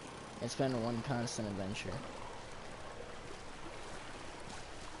 bro. It's been one constant adventure.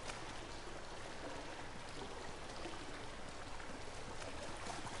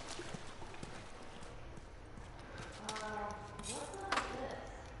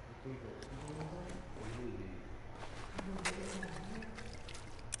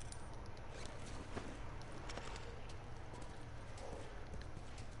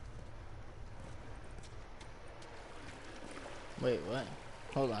 Wait, what?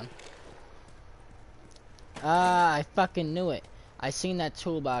 Hold on. Ah, I fucking knew it. I seen that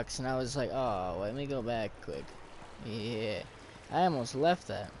toolbox and I was like, oh, let me go back quick. Yeah. I almost left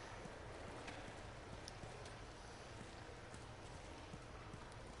that.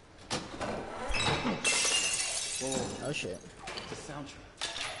 Whoa. Oh shit. It's a soundtrack.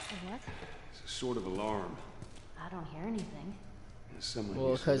 What? It's a sort of alarm. I don't hear anything. Someone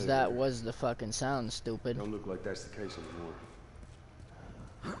Well, used to because live that there. was the fucking sound, stupid. Don't look like that's the case anymore.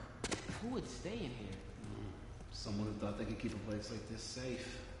 Who would stay in here? Someone who thought they could keep a place like this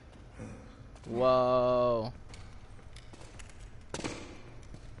safe. Whoa.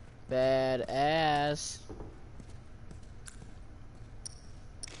 Badass.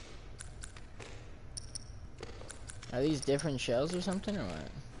 Are these different shells or something, or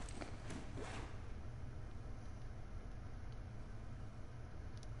what?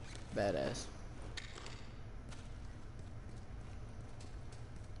 Badass.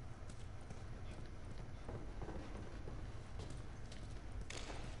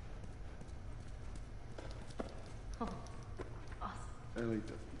 Oh, awesome. Ellie,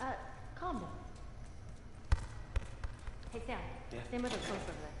 Calm down. Hey, Sam. Yeah? Stand by the post over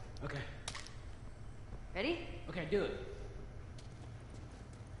there. Okay. Ready? Okay, do it.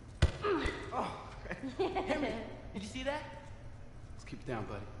 Oh, Henry, did you see that? Let's keep it down,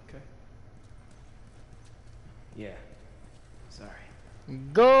 buddy, okay? Yeah. Sorry.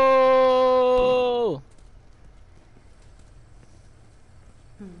 Go!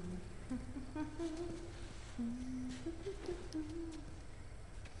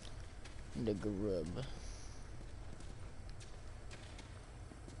 The grub.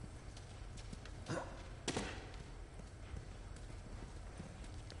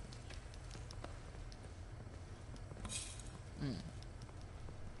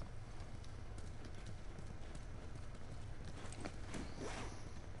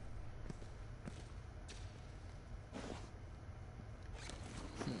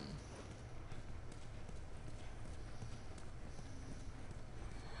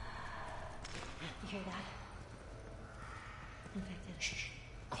 You hear that?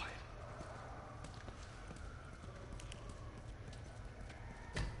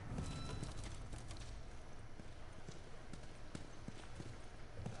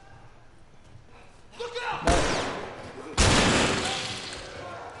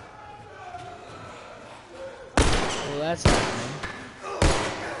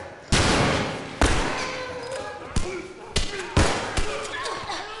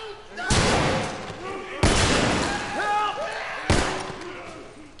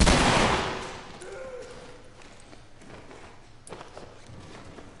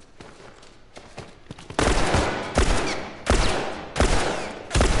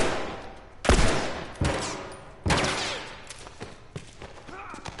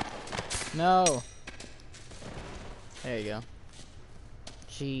 No. There you go.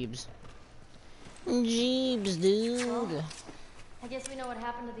 Jeebs. Jeebs, dude. Well, I guess we know what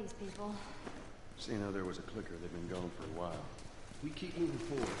happened to these people. Seeing how there was a clicker, they've been gone for a while. We keep moving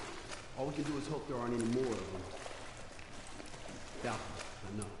forward. All we can do is hope there aren't any more of them. Yeah,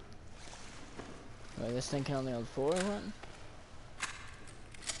 I know. Wait, this thing can only hold 4 or what?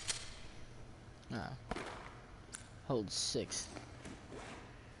 Ah. Holds 6.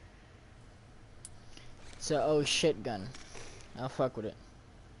 It's a oh shit gun. I'll fuck with it.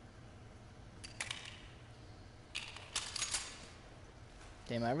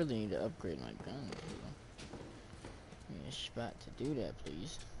 Damn, I really need to upgrade my gun. Give me a spot to do that,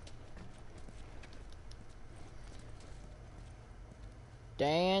 please.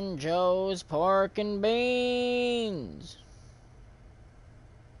 Dan Joe's Pork and Beans.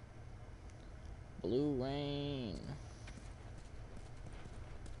 Blue Rain.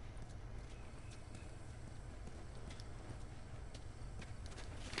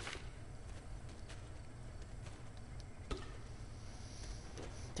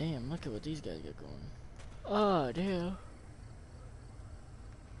 Damn, look at what these guys got going. Oh, damn.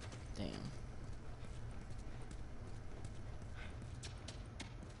 Damn.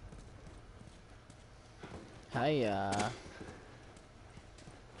 Hiya.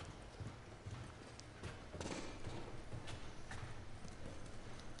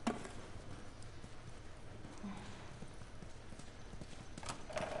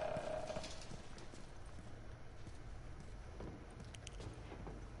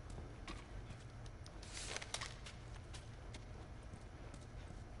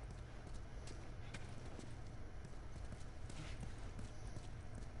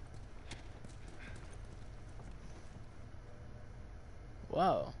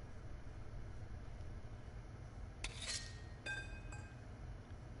 Whoa.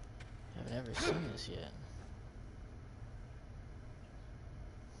 I've never seen this yet.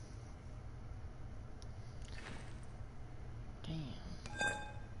 Damn.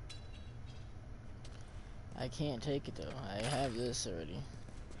 I can't take it though. I have this already.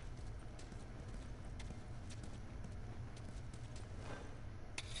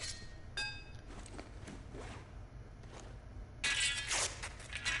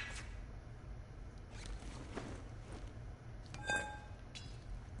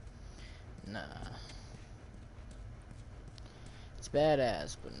 Nah. It's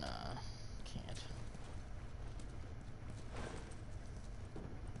badass, but nah. Can't.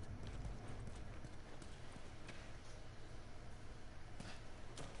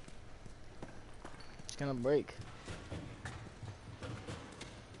 It's gonna break.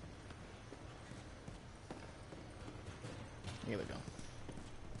 Here we go.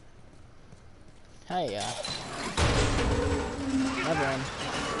 Hiya. Everyone.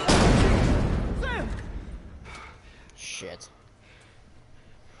 Shit.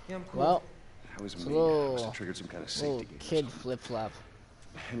 Yeah, I'm cool. Well, That was it's me. a I little, must have triggered some kind of little safety gate or kid something. flip-flop.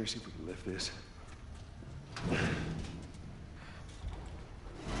 Henry, see if we can lift this.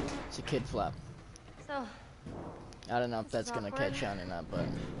 It's a kid flop. So, I don't know if that's is gonna awkward. catch on or not, but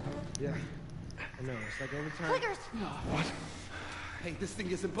Yeah, I know. It's like every time. clickers! What? Hey, this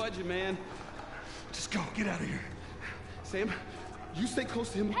thing isn't budging, man. Just go. Get out of here. Sam, you stay close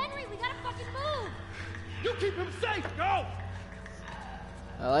to him. Henry, we gotta fucking move! You keep him safe. Go!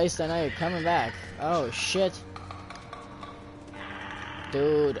 at least I know you're coming back. Oh shit.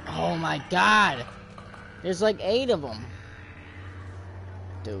 Dude, oh my god. There's like 8 of them.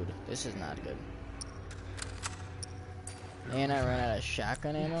 Dude, this is not good. And I ran out of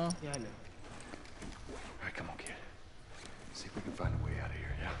shotgun ammo. Yeah, I know. All right, come on, kid. See if we can find a way out of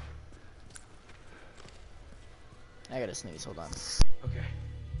here, yeah? I gotta sneeze, hold on. Okay.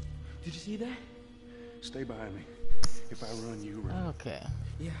 Did you see that? Stay behind me. If I run, you run. Okay.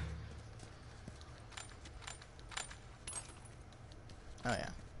 Yeah. Oh yeah.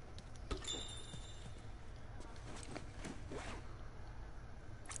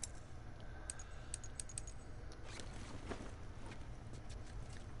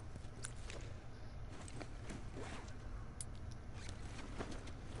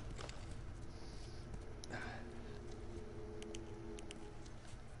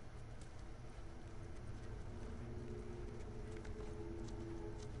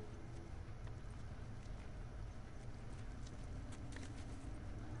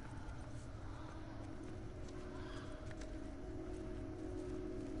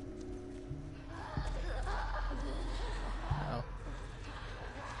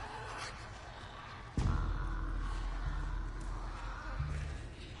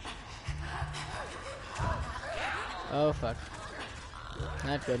 Oh fuck.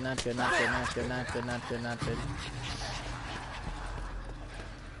 Not good, not good, not good, not good, not good, not good, not good.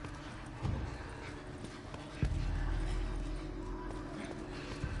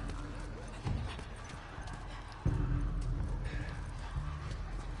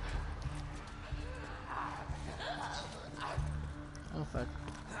 Oh fuck.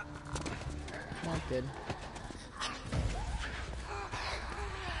 Not good.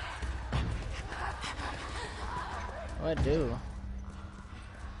 What do?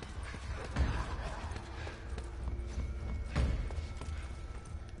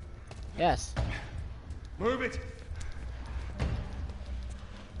 Yes. Move it!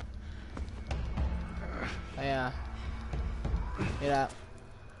 Oh, yeah. Get out.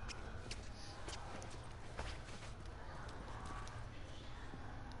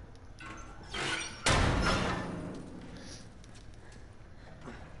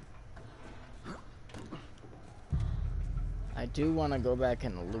 I do want to go back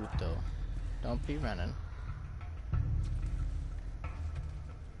and loot though. Don't be running.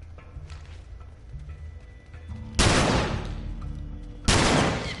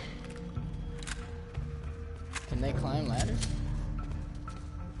 Can they climb ladders?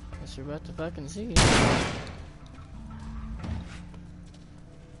 Guess you're about to fucking see.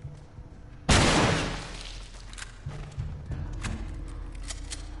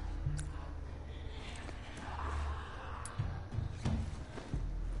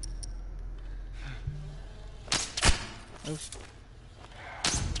 Oops.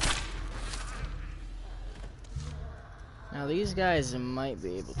 Now these guys might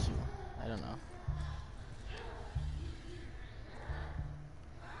be able to. I don't know.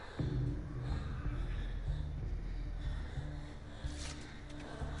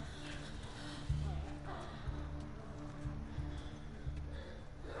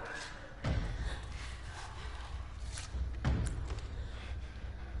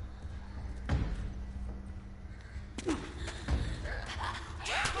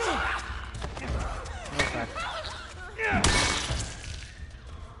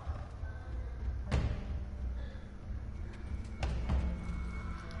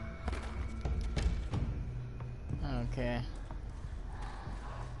 Okay.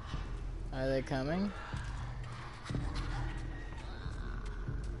 Are they coming?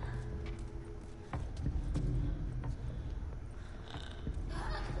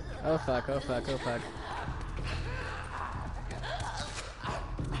 Oh fuck, oh fuck, oh fuck.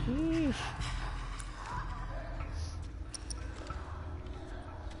 Yeesh.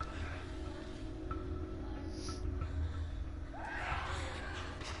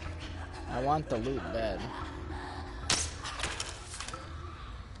 I want the loot bad.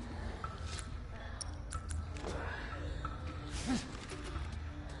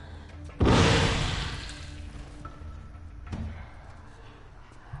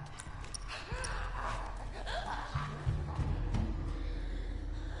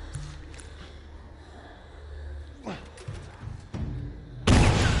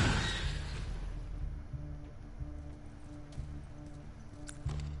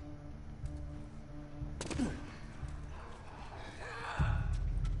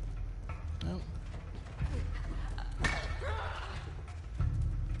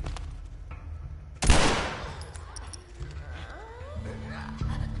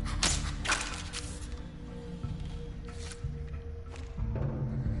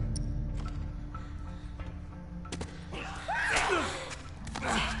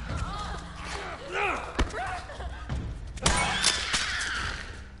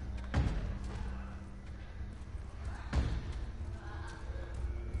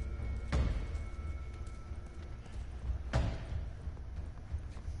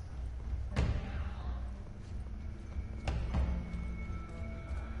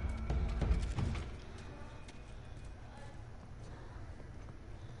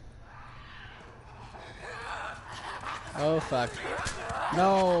 Oh fuck.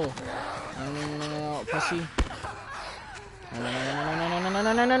 No! No, no, no, no, no, no, pussy. No, no, no, no, no,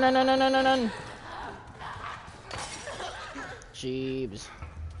 no, no, no, no, no, no, no, no, no, no. Jeebs.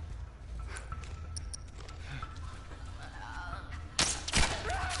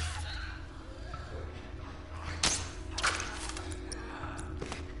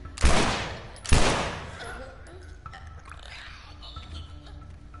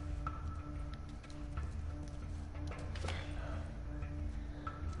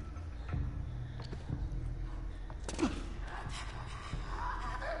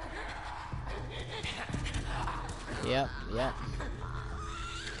 Yep, yep.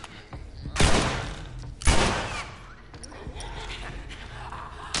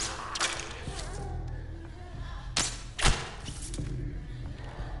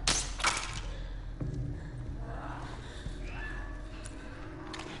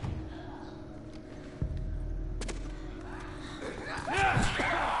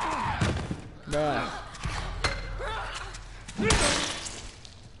 Bruh.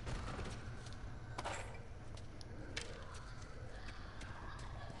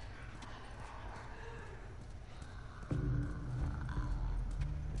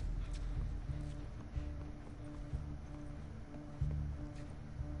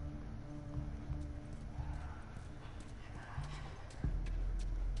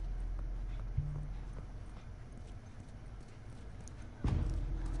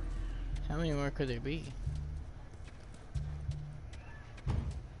 How many more could there be?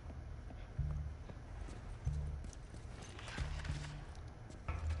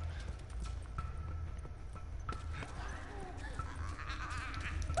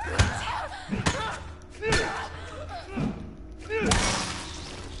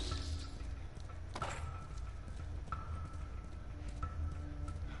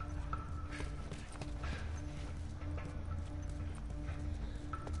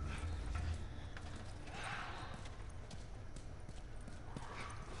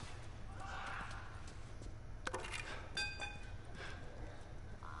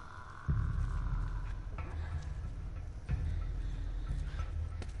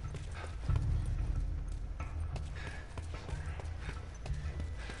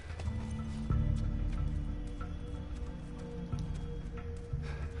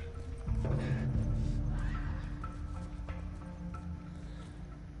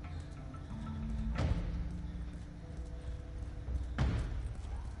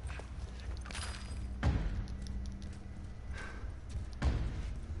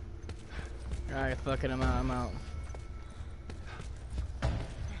 Alright, fuck it, I'm out.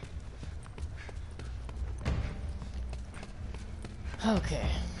 Okay.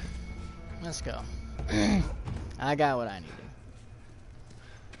 Let's go. I got what I needed.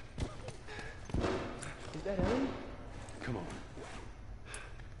 Is that Ellie? Come on.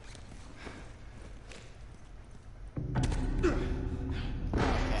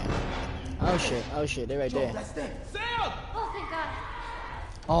 Okay. Oh shit, they're right there. That's them. Oh, thank God.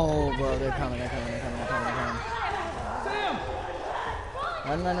 Oh, bro, they're coming. Sam!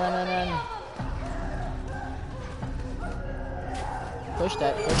 Run. Push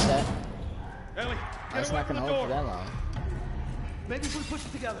that. Ellie, That's not gonna hold for that long. Maybe if we push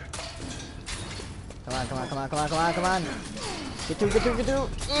it together. Come on. Get through.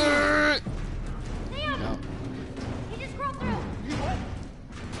 Sam! No. He just crawled through. You what?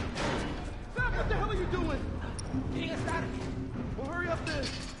 Sam, what the hell are you doing? Getting us out of here. Well, hurry up then.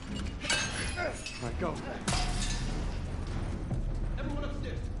 All right, go. Everyone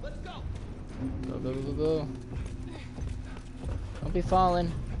upstairs. Let's go. Go. Don't be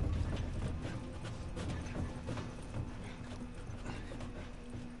falling.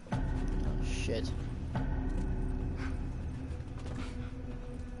 Oh shit.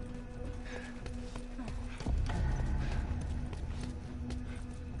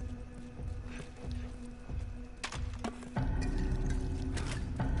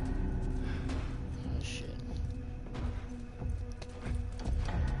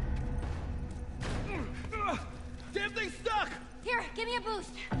 Damn thing's stuck! Here, give me a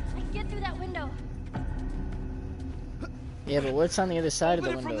boost. I can get through that window. Yeah, but what's on the other side of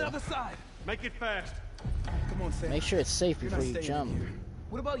the Open it from the window? other side. Make it fast. Come on, Sam. Make sure it's safe You're before not you staying jump. here.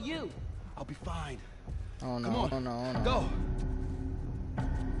 What about you? I'll be fine. Oh no, Come on. oh no. Go.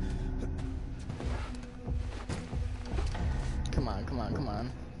 Come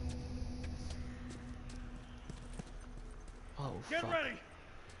on. Oh, Get fuck. ready. Here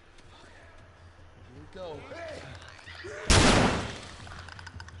we go.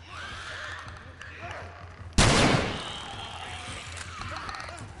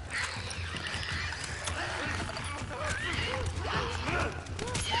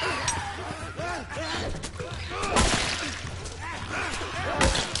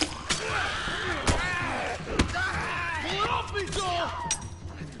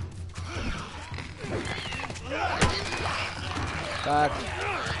 Fuck.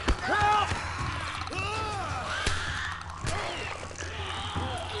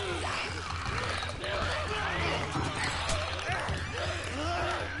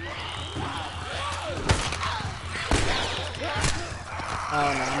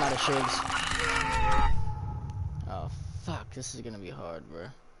 Oh no, I'm out of shigs. Oh fuck, this is gonna be hard, bro.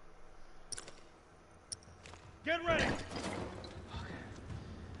 Get ready. Here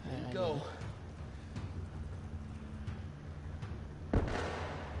we go.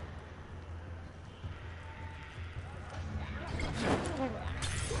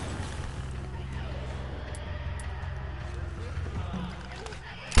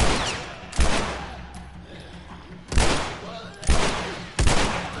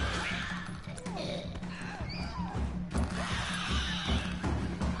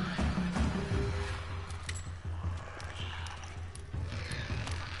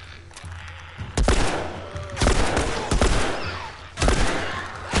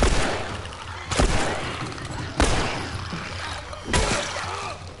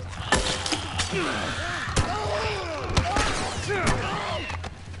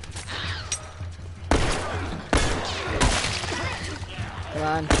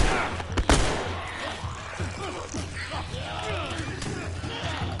 Run.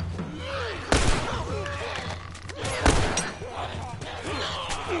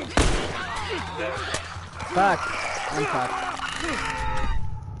 Fuck. I'm fucked.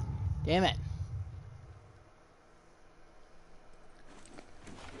 Damn it.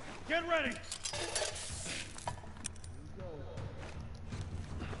 Get ready!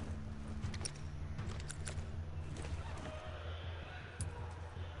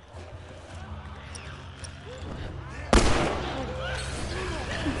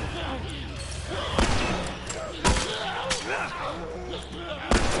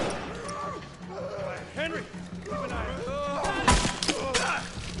 Henry! Keep an eye on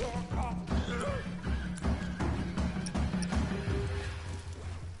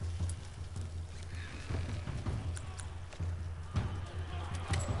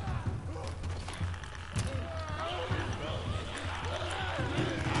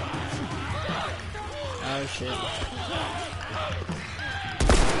Oh shit.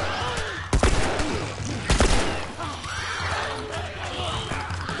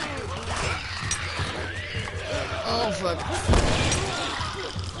 Oh fuck.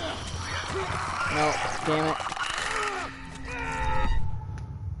 No, damn it.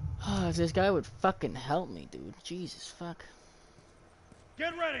 Oh, if this guy would fucking help me, dude. Jesus fuck.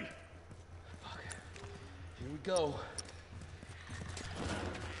 Get ready! Here we go.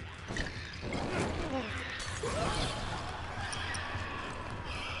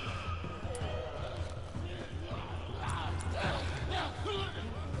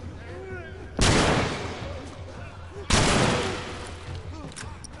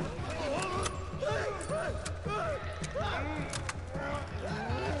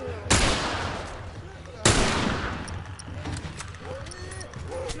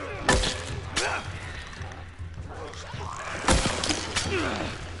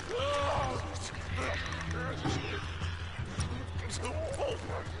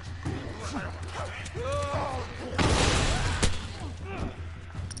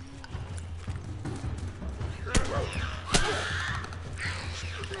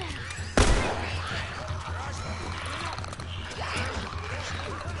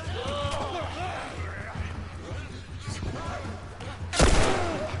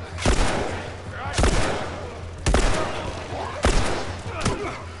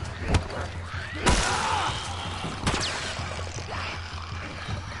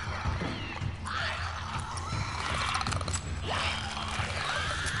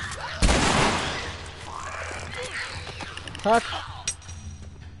 Fuck.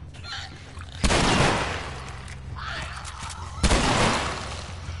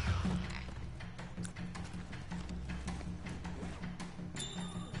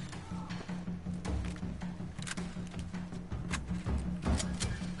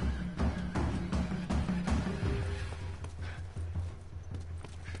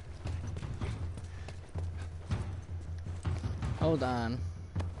 Hold on.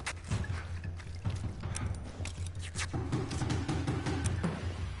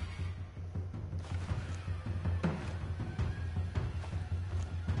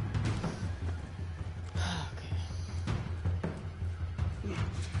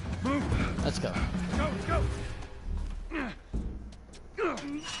 Let's go. Go!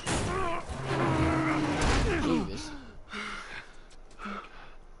 Jesus.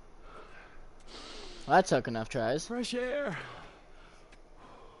 Well, that took enough tries. Fresh air.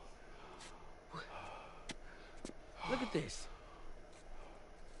 Look at this.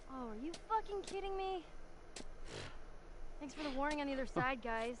 Oh, are you fucking kidding me? Thanks for the warning on either side,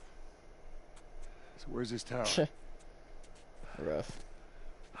 guys. So where's this tower? Rough.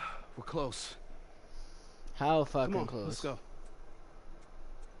 We're close. How fucking Come on, close? let's go.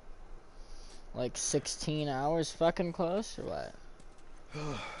 Like 16 hours fucking close or what?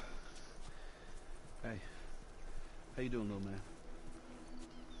 Hey, how you doing, little man?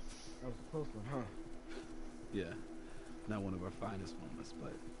 That was a close one, huh? Yeah, not one of our finest moments,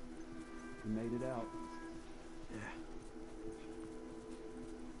 but We made it out. yeah.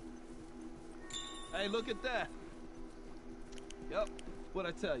 Hey, look at that. Yep,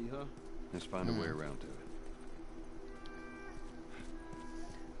 what'd I tell you, huh? Let's find a way around to it.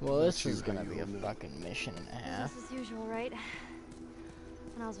 Well, this is gonna be a fucking mission and a half. Business as usual, right?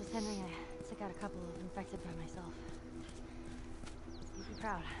 When I was with Henry, I took out a couple of infected by myself. You'd be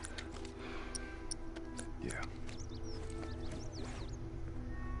proud. Yeah.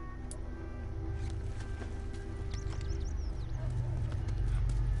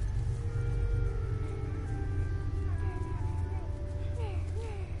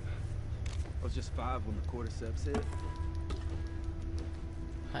 I was just 5 when the Cordyceps hit.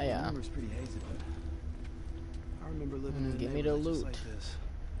 My Hiya. memory's pretty hazy, but I remember living in a Give me the neighborhood just loot. like this.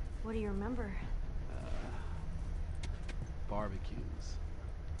 What do you remember? Barbecues.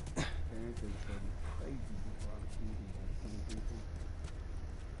 Parents and stuff crazy before I was eating and seeing people.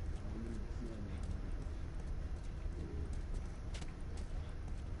 I don't even see them.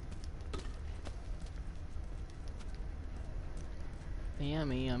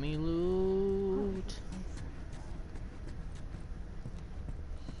 Yummy, yummy loot.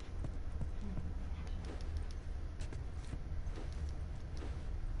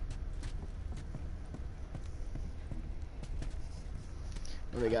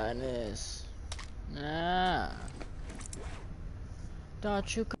 What do we got in this? Ah.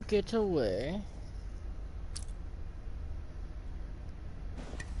 Thought you could get away.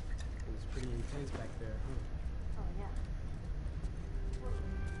 It was pretty intense back there, huh? Oh, yeah.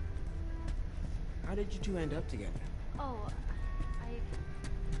 How did you two end up together? Oh,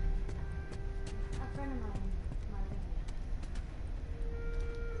 a friend of mine, my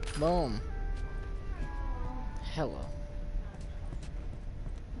roommate. Boom. Hello.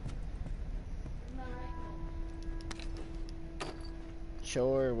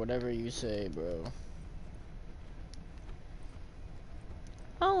 Sure, whatever you say, bro.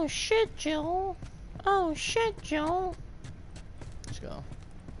 Oh shit, Joel. Oh shit, Joel. Let's go.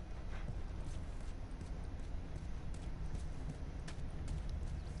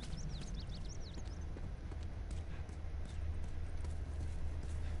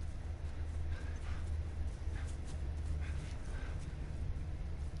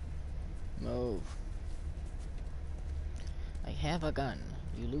 Move. I have a gun.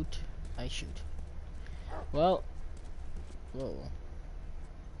 You loot, I shoot. Well, whoa.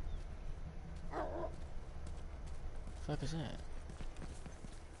 Fuck is that?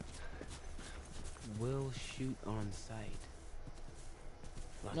 Will shoot on sight.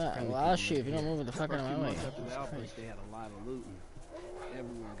 Lots of Nah, friendly well, I'll people shoot if live you don't here. move the fuck out of First my few way. months after the Jesus outbreak, Christ. they had a lot of looting.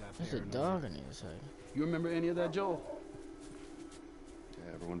 Everyone got There's a paranoid. dog on the other side. You remember any of that, Joel?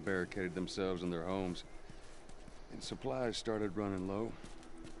 Yeah, everyone barricaded themselves in their homes. And supplies started running low.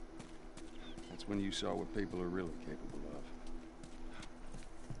 That's when you saw what people are really capable of.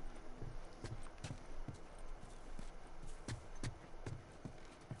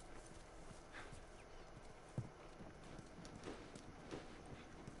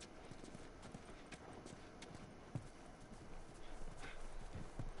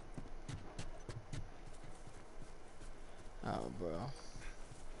 Oh, bro.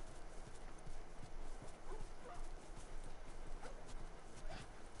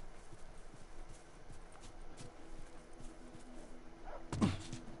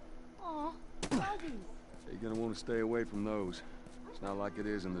 Aw, doggies. You're gonna want to stay away from those. It's not like it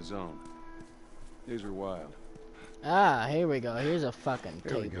is in the zone. These are wild. Ah, here we go. Here's a fucking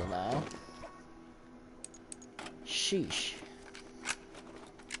Here we table go. now. Sheesh.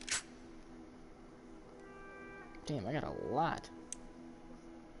 Damn, I got a lot.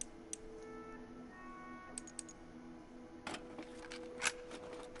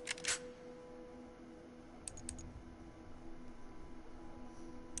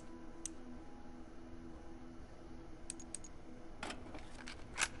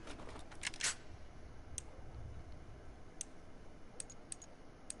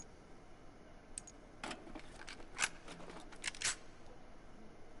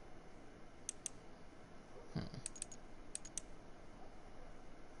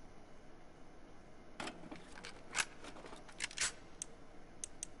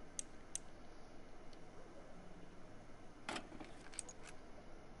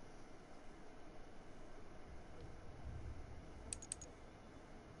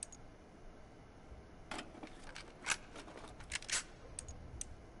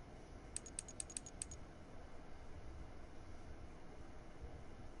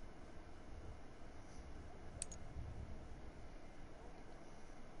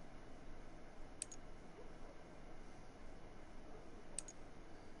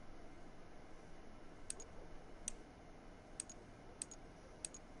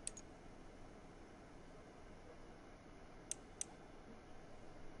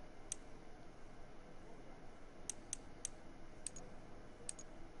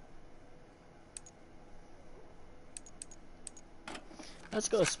 Let's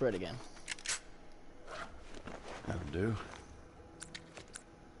go spread again. That'll do.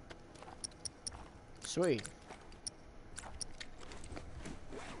 Sweet.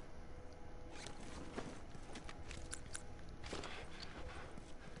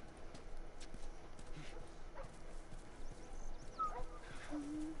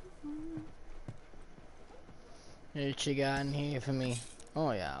 What you got in here for me?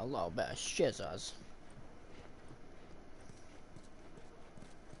 Oh yeah, a lot better shizzers.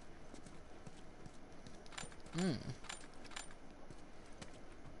 Move.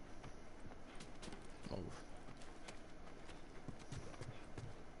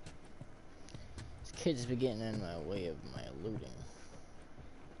 This kid's been getting in my way of my looting.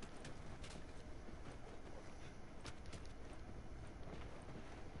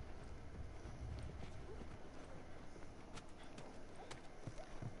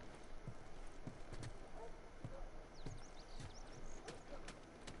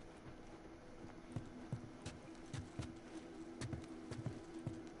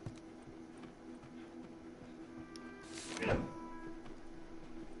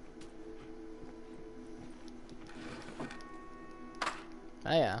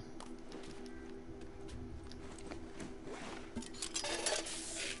 Oh yeah.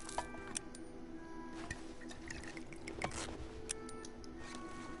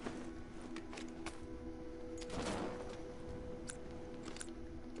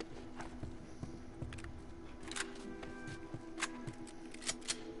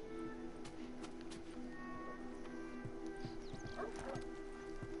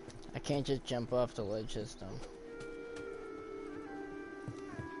 I can't just jump off the ledge system.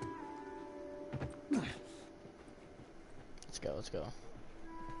 Let's go.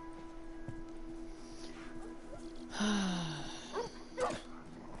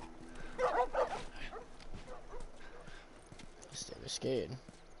 They were scared.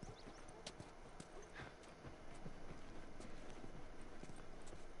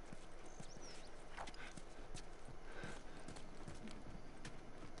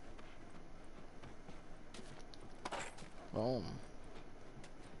 Boom.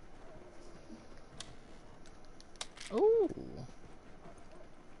 Ooh.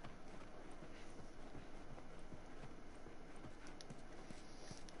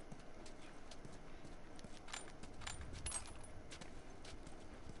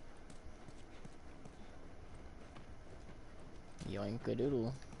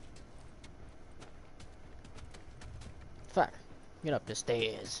 Yoink-a-doodle. Fuck. Get up the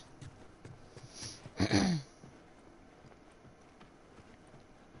stairs.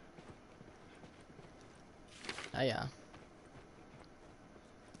 Oh yeah.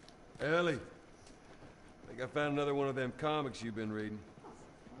 Ellie, I think I found another one of them comics you've been reading.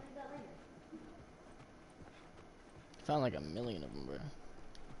 Found like 1 million of them, bro.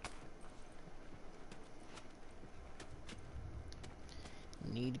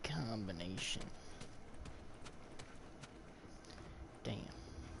 Need combination. Damn.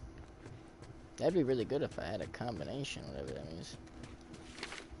 That'd be really good if I had a combination, whatever that means.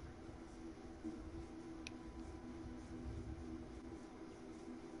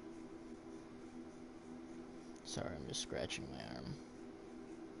 Sorry, I'm just scratching my arm.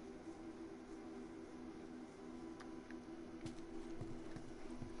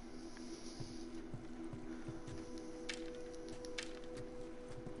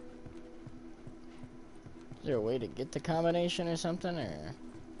 Is there a way to get the combination or something, or?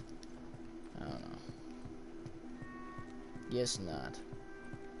 I don't know. Yes, not.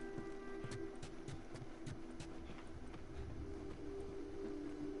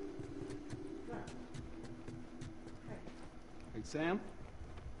 Hey, Sam?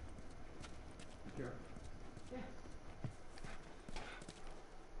 Be careful.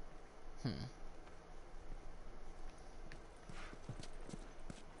 Hmm.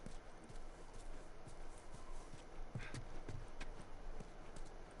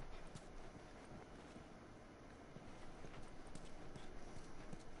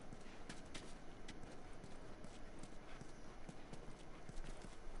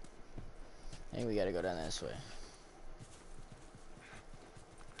 I think we gotta go down this way.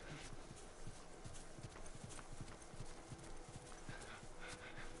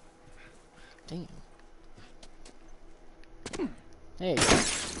 Damn. There you go.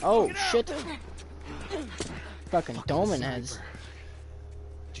 Oh, shit. Fucking Doman heads.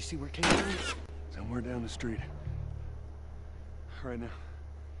 Did you see where it came from? Somewhere down the street. All right, now.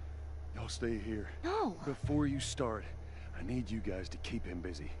 Y'all stay here. No. Before you start, I need you guys to keep him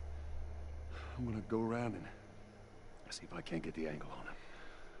busy. I'm gonna go around and see if I can't get the angle on him.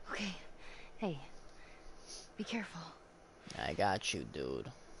 Okay. Hey. Be careful. I got you, dude.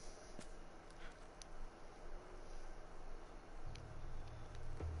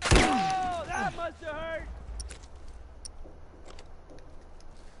 Oh, that must have hurt!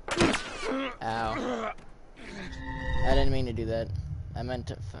 Ow. I didn't mean to do that. I meant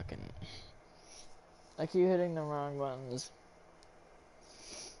to fucking... I keep hitting the wrong buttons.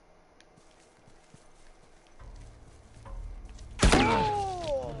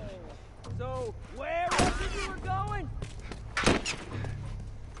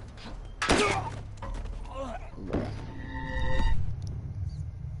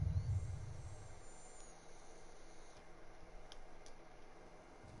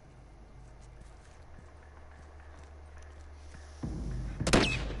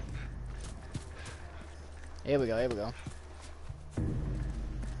 Here we go, here we go.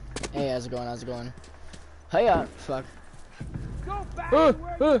 Hey, how's it going, how's it going? Hiya! Fuck. Go back to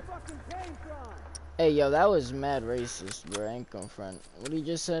where you fucking came from! Hey, yo, that was mad racist, bro. I ain't gonna front. What he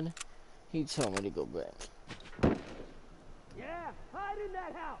just said? He told me to go back. Yeah, hide in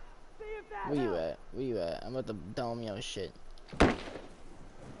that house! See if that Where you helps. at? Where you at? I'm about to dome your shit. When's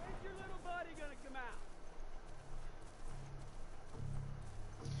your little buddy gonna come out?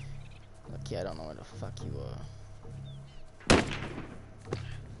 Okay, I don't know where the fuck you are.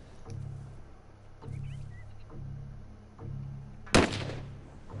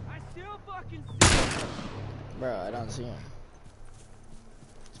 I still fucking see him. Bro, I don't see him.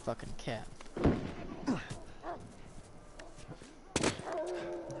 It's fucking cat.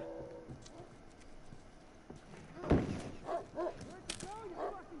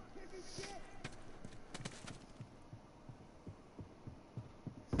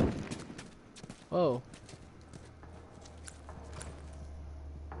 Whoa.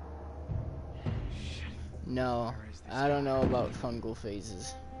 No, I don't know about fungal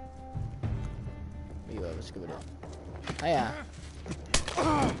phases. Where you at? Let's go with it. Hiya.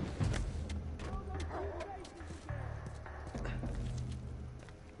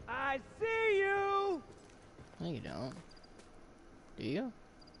 I see you! No, you don't. Do you?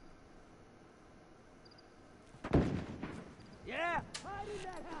 Yeah, hide in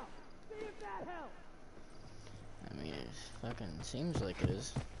that house! See if that helps! I mean, it fucking seems like it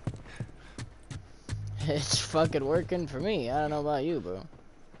is. It's fucking working for me. I don't know about you, bro.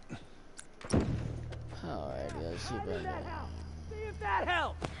 Alright, let's see if I can. See if that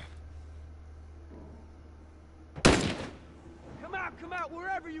helps! Come out,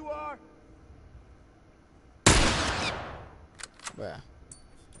 wherever you are! Bruh.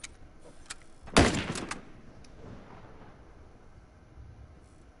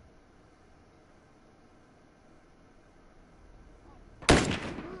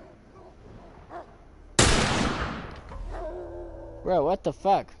 Bro, what the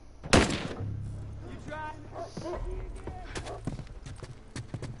fuck? You trying?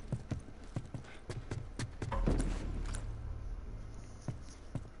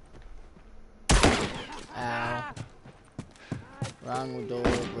 Ow. Wrong door,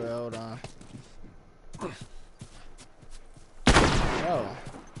 bro. Hold on. Bro.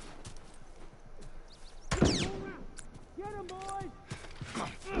 Get him, boys!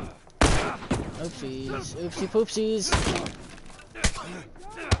 Oopsies. Oopsie poopsies.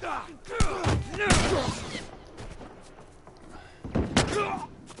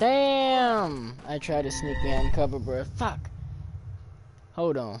 Damn! I tried to sneak behind cover, bro. Fuck.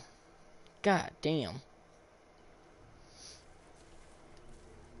 Hold on. God damn.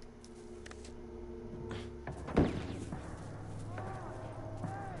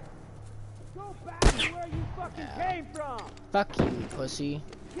 Go back to where you fucking came from! Fuck you, pussy.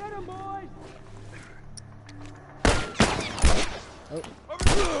 Get him, boys!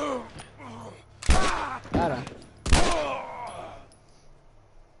 Oh. Got him.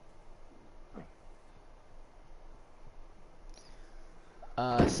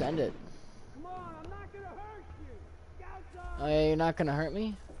 Send it. Come on, I'm not gonna hurt you! Scouts on! Oh yeah, you're not gonna hurt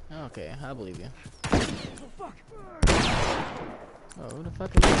me? Okay, I believe you. Oh, fuck! Oh, who the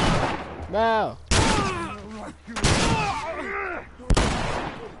fuck is this? Bro!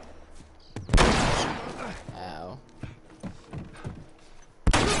 Ow.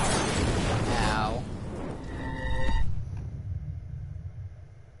 Ow.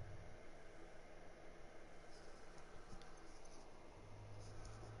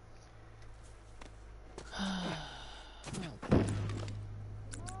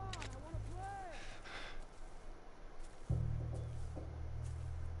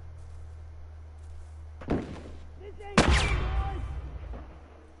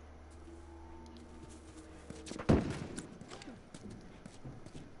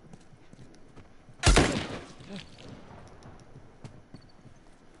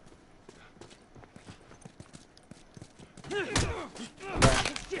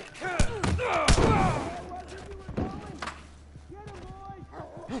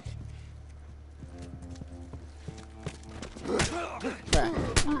 Okay. This ain't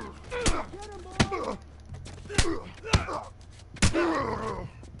good, boys!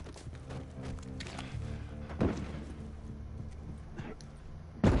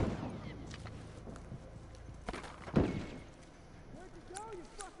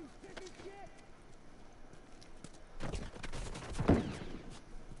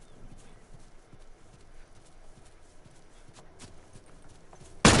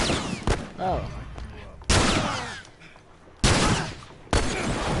 Oh.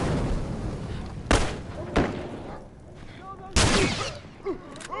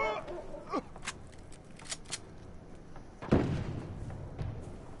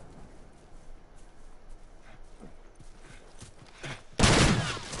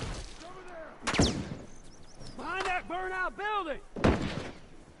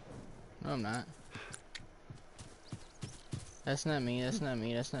 No, I'm not. That's not me, that's not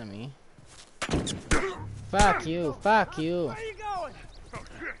me, that's not me. Fuck you, fuck you. Where are you going?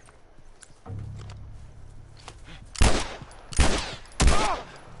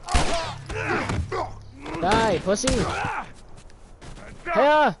 Die, pussy!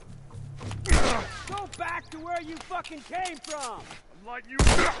 Hiya! Go back to where you fucking came from! I'm like you.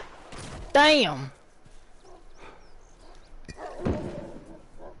 Damn!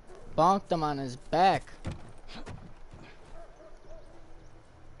 Bonked him on his back.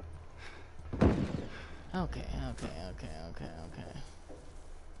 Okay.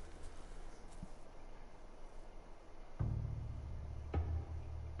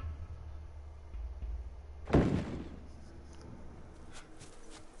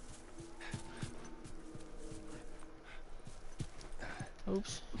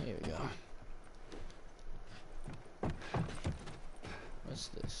 Oops, here we go. What's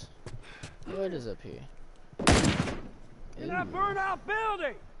this? What is up here? In that burnt-out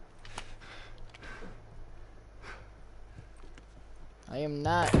building! I am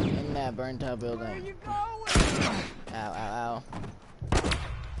not in that burnt out Where are building. you going? Ow, ow, ow.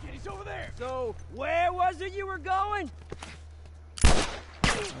 He's over there! So, where was it you were going? Oh,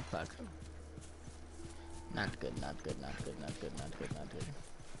 fuck. Not good, not good, not good, not good, not good, not good.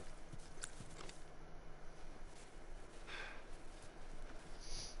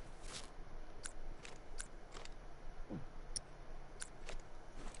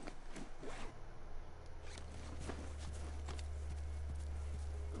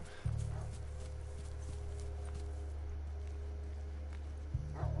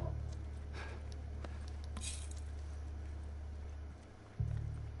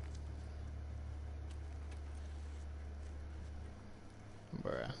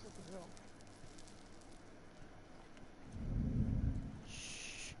 Bruh.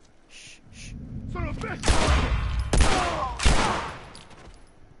 Shh. Son of a bitch!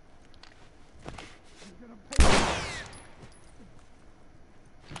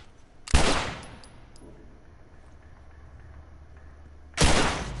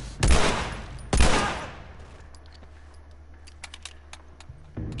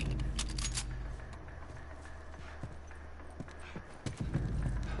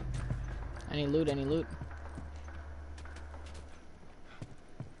 Any loot, any loot?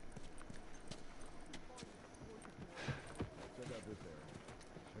 Check out this area.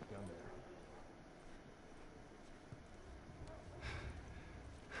 Check down there.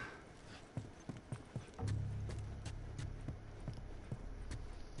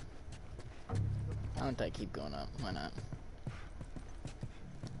 Why don't I keep going up? Why not?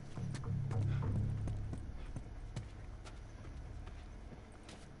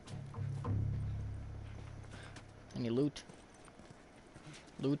 Any loot?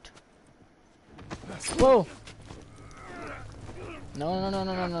 Loot? Whoa!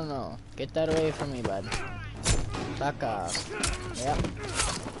 No. Get that away from me, bud. Back off. Yep.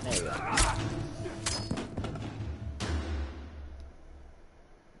 There you go.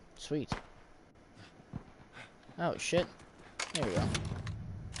 Sweet. Oh, shit. There we go.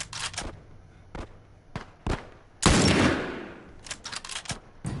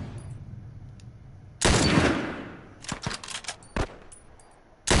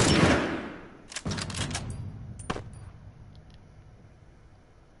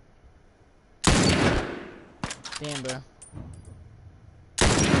 Damn, bro.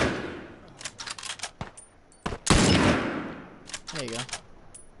 There you go.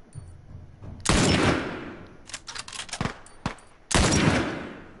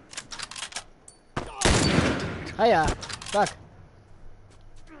 Hiya! Fuck.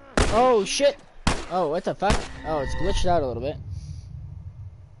 Oh, shit! Oh, what the fuck? Oh, it's glitched out a little bit.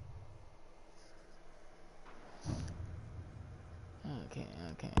 Okay.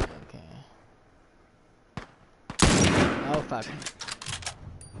 Oh, fuck.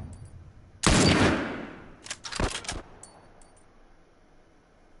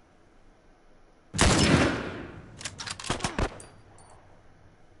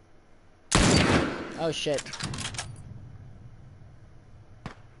 Oh, shit.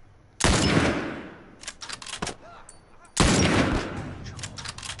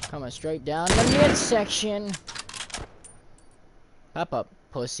 Coming straight down the midsection. Pop up,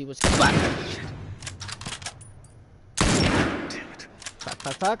 pussy. What's going on?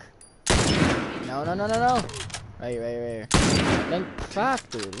 Fuck. No. Right here. Then, fuck,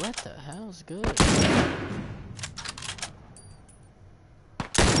 dude. What the hell's good?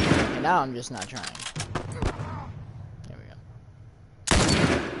 And now I'm just not trying. There we go.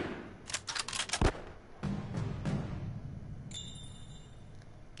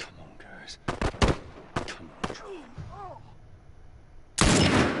 Come on, guys.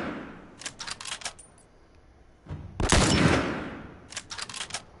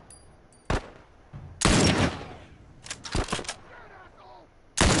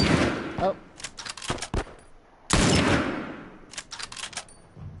 Oh.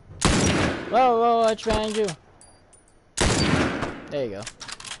 Whoa, whoa, what's behind you? There you go.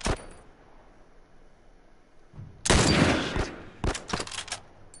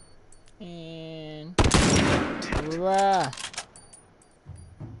 And... Rah.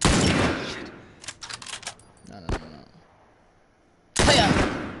 No, no, no, no. Hiya!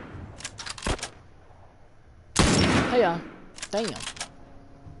 Hiya! Damn.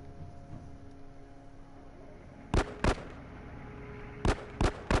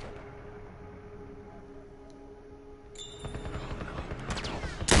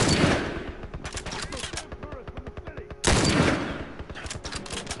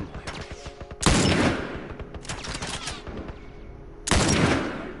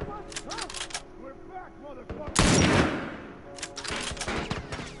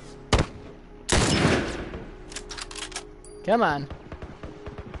 Come on.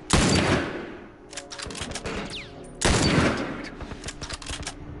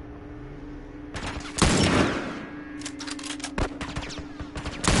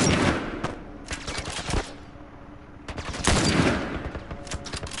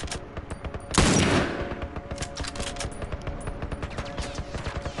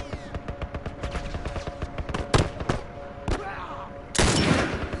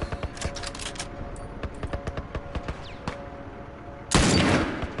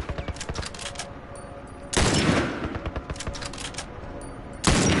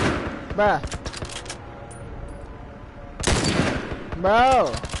 Bruh.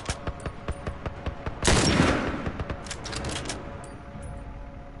 Bro.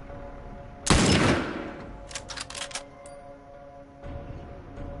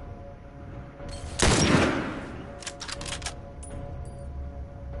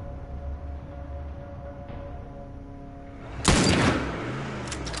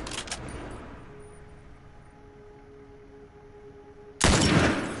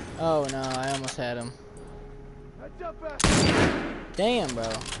 Oh no, I almost had him. Damn, bro.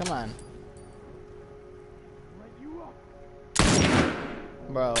 Come on.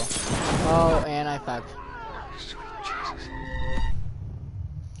 Bro. Oh, and I fucked.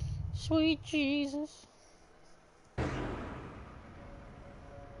 Sweet Jesus.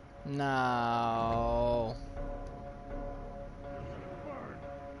 No.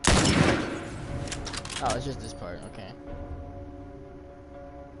 Oh, it's just this part. Okay.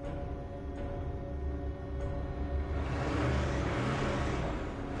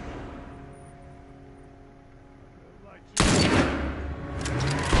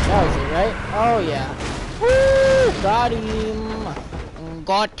 That was it, right? Oh yeah. Woo! Got him.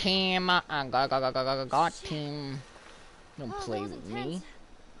 Got him. Got him. Don't play with me.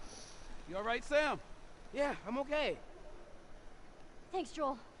 You all right, Sam? Yeah, I'm okay. Thanks,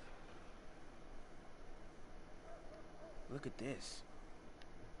 Joel. Look at this.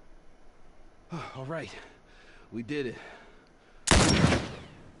 All right. We did it.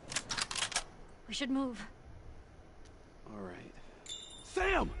 We should move. All right.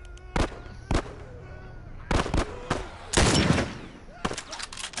 Sam!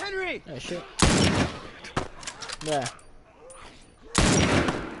 Henry! Oh shit. Bruh.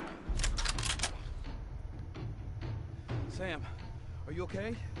 Sam, are you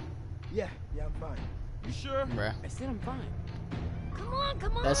okay? Yeah, I'm fine. You sure? Bruh. I said I'm fine. Come on,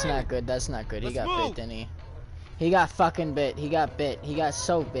 come on! That's not good. That's not good. He Let's got move. bit, didn't he? He got fucking bit. He got bit. He got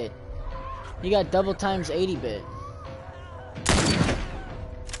so bit. He got double times 80 bit.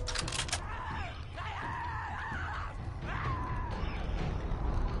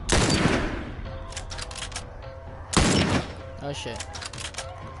 Oh shit.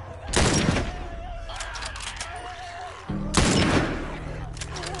 No.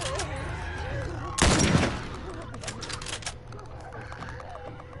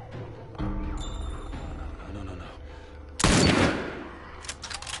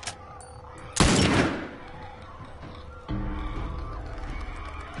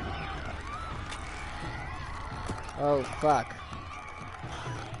 Oh fuck.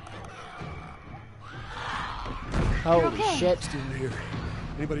 Holy okay. shit. Still here.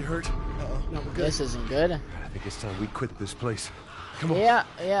 Anybody hurt? No, we're good. This isn't good. I think it's time we quit this place. Come on. Yeah,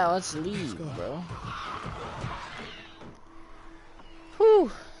 let's leave, bro.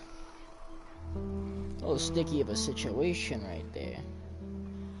 Whew. A little sticky of a situation right there.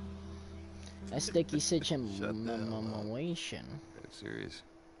 A sticky situation. That's serious.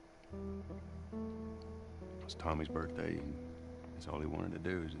 It was Tommy's birthday, and that's all he wanted to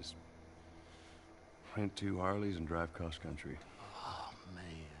do is just rent 2 Harleys and drive cross country. Oh, man.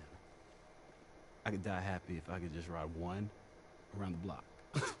 I could die happy if I could just ride one around the block.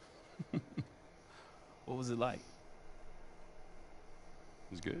 What was it like?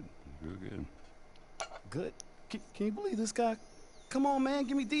 It was good. It was real good. Good? Can you believe this guy? Come on, man,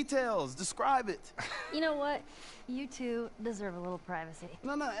 give me details. Describe it. You know what? You two deserve a little privacy.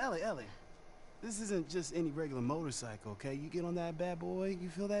 No, Ellie. This isn't just any regular motorcycle, okay? You get on that bad boy, you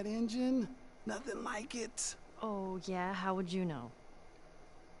feel that engine? Nothing like it. Oh, yeah? How would you know?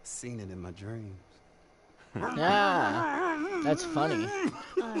 Seen it in my dreams. Ah, that's funny.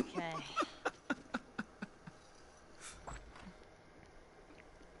 Okay.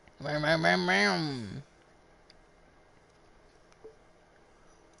 I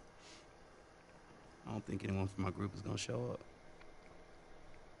don't think anyone from my group is gonna show up.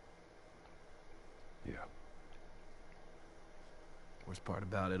 Yeah. Worst part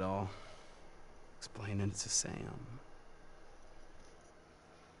about it all, explaining it to Sam.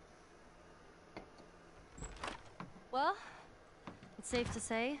 Well, it's safe to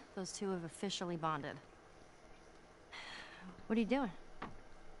say those two have officially bonded. What are you doing?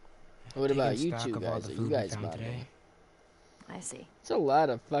 What about Taking you stock two of all guys? the Are food you we guys found about today. me? I see. It's a lot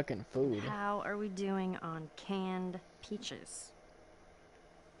of fucking food. How are we doing on canned peaches?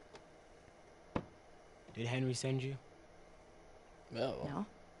 Did Henry send you? Oh. No?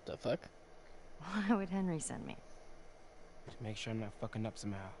 The fuck? Why would Henry send me? To make sure I'm not fucking up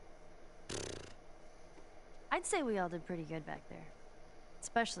somehow. I'd say we all did pretty good back there.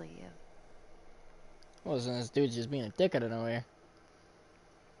 Especially you. Wasn't this dude just being a dick out of nowhere?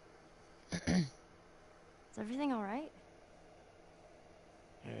 Is everything alright?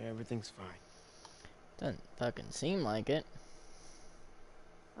 Yeah, everything's fine. Doesn't fucking seem like it.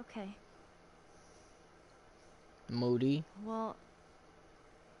 Okay. Moody. Well,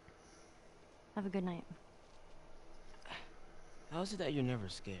 have a good night. How is it that you're never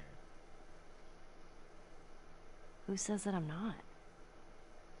scared? Who says that I'm not?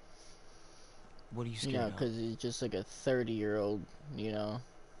 What are you scared You know, of? because he's just like a 30-year-old, you know,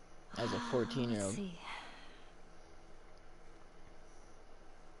 as a 14-year-old. Let's see.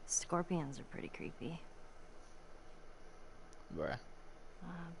 Scorpions are pretty creepy. Bruh.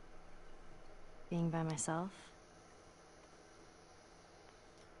 Being by myself.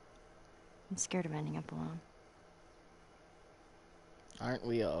 I'm scared of ending up alone. Aren't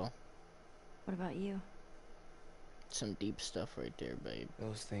we all? What about you? Some deep stuff right there, babe.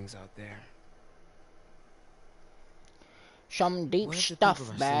 Those things out there. Some deep What if the stuff,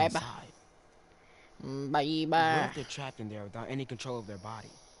 people are babe. still inside? Baby. What if they're trapped in there without any control of their body?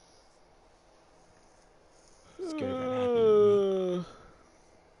 Scared of that happening to me.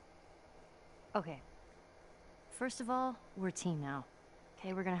 Okay. First of all, we're a team now.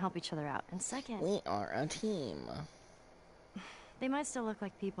 Okay, we're gonna help each other out. And second, We are a team. they might still look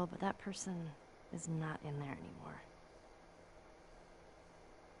like people, but that person is not in there anymore.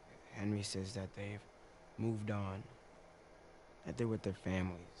 Henry says that they've moved on. That they're with their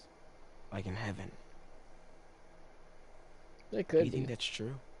families. Like in heaven. They Do could you be. think that's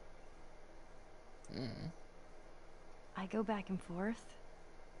true? I go back and forth.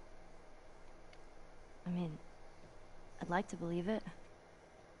 I mean, I'd like to believe it.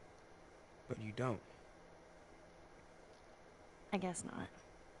 But you don't. I guess not.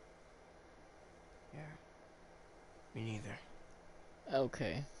 Yeah. Me neither.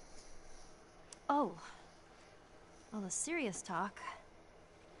 Okay. Oh. All the serious talk.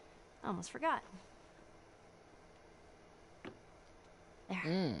 I almost forgot.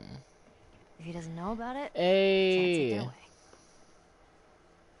 There. If he doesn't know about it, can't take it Hey. away.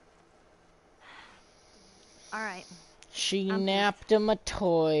 Alright. She I'm napped him a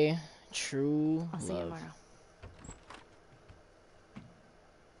toy. True I'll see you love. tomorrow.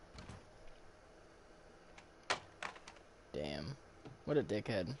 Damn. What a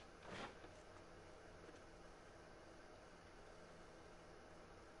dickhead.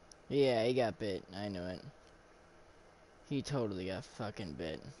 Yeah, he got bit. I knew it. He totally got fucking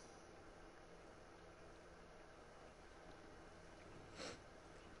bit.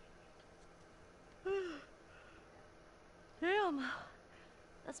 Damn.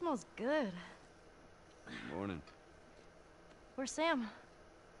 That smells good. Good morning. Where's Sam?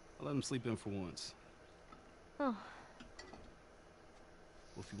 I let him sleep in for once. Oh.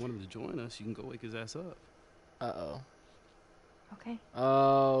 Well, if you want him to join us, you can go wake his ass up. Uh-oh. Okay.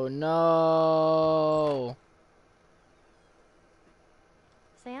 Oh, no.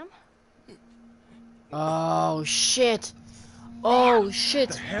 Sam? Oh, shit. Oh shit!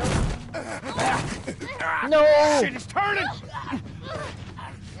 The hell? No! Shit, he's turning!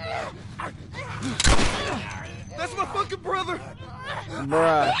 That's my fucking brother!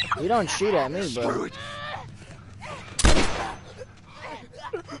 Bruh, you don't shoot at me, bro. Screw it!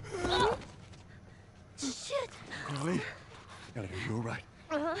 Shit! Chloe, Ellie, are you alright?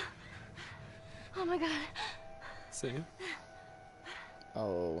 Oh my god. Sam?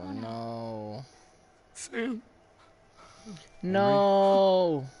 Oh no. Sam?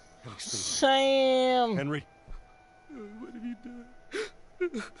 No! Ellie, stay Sam! Henry, What have you done?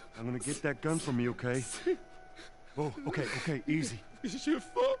 I'm gonna get that gun from you, okay? Oh, okay, easy. It's your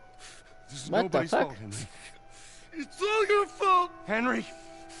fault. This is What the nobody's fuck? fault, Henry. It's all your fault. Henry!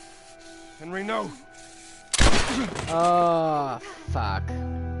 Henry, no! Oh, fuck.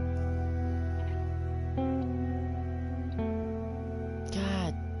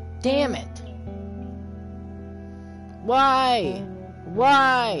 God damn it. Why?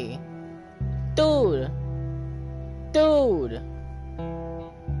 Why? Dude. Dude.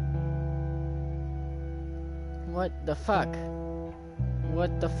 What the fuck?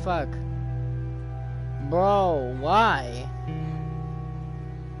 What the fuck? Bro, why?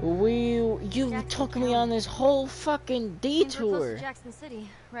 You took me on this whole fucking Seems we're close detour. to Jackson City,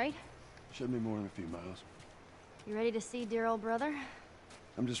 right? Shouldn't be more than a few miles. You ready to see dear old brother?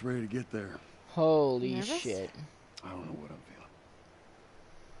 I'm just ready to get there. Holy Nervous? shit. I don't know what I'm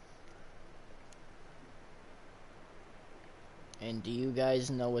feeling. And do you guys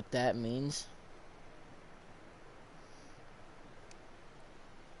know what that means?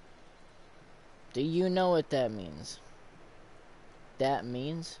 Do you know what that means? That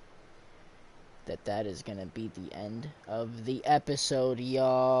means that is gonna be the end of the episode,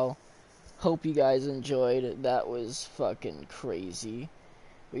 y'all. Hope you guys enjoyed it. That was fucking crazy.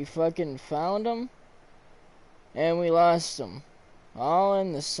 We fucking found him and we lost him, all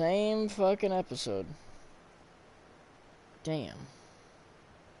in the same fucking episode. Damn.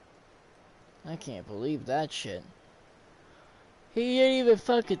 I can't believe that shit. He didn't even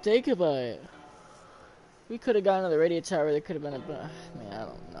fucking think about it. We could have gone to the radio tower. There could have been a... Man, I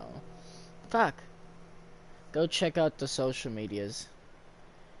don't know. Fuck. Go check out the social medias.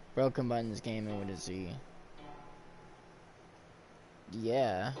 Broken Buttons Gaming with a Z.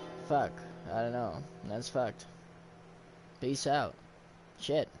 Yeah. Fuck. I don't know. That's fucked. Peace out.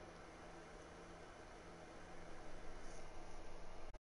 Shit.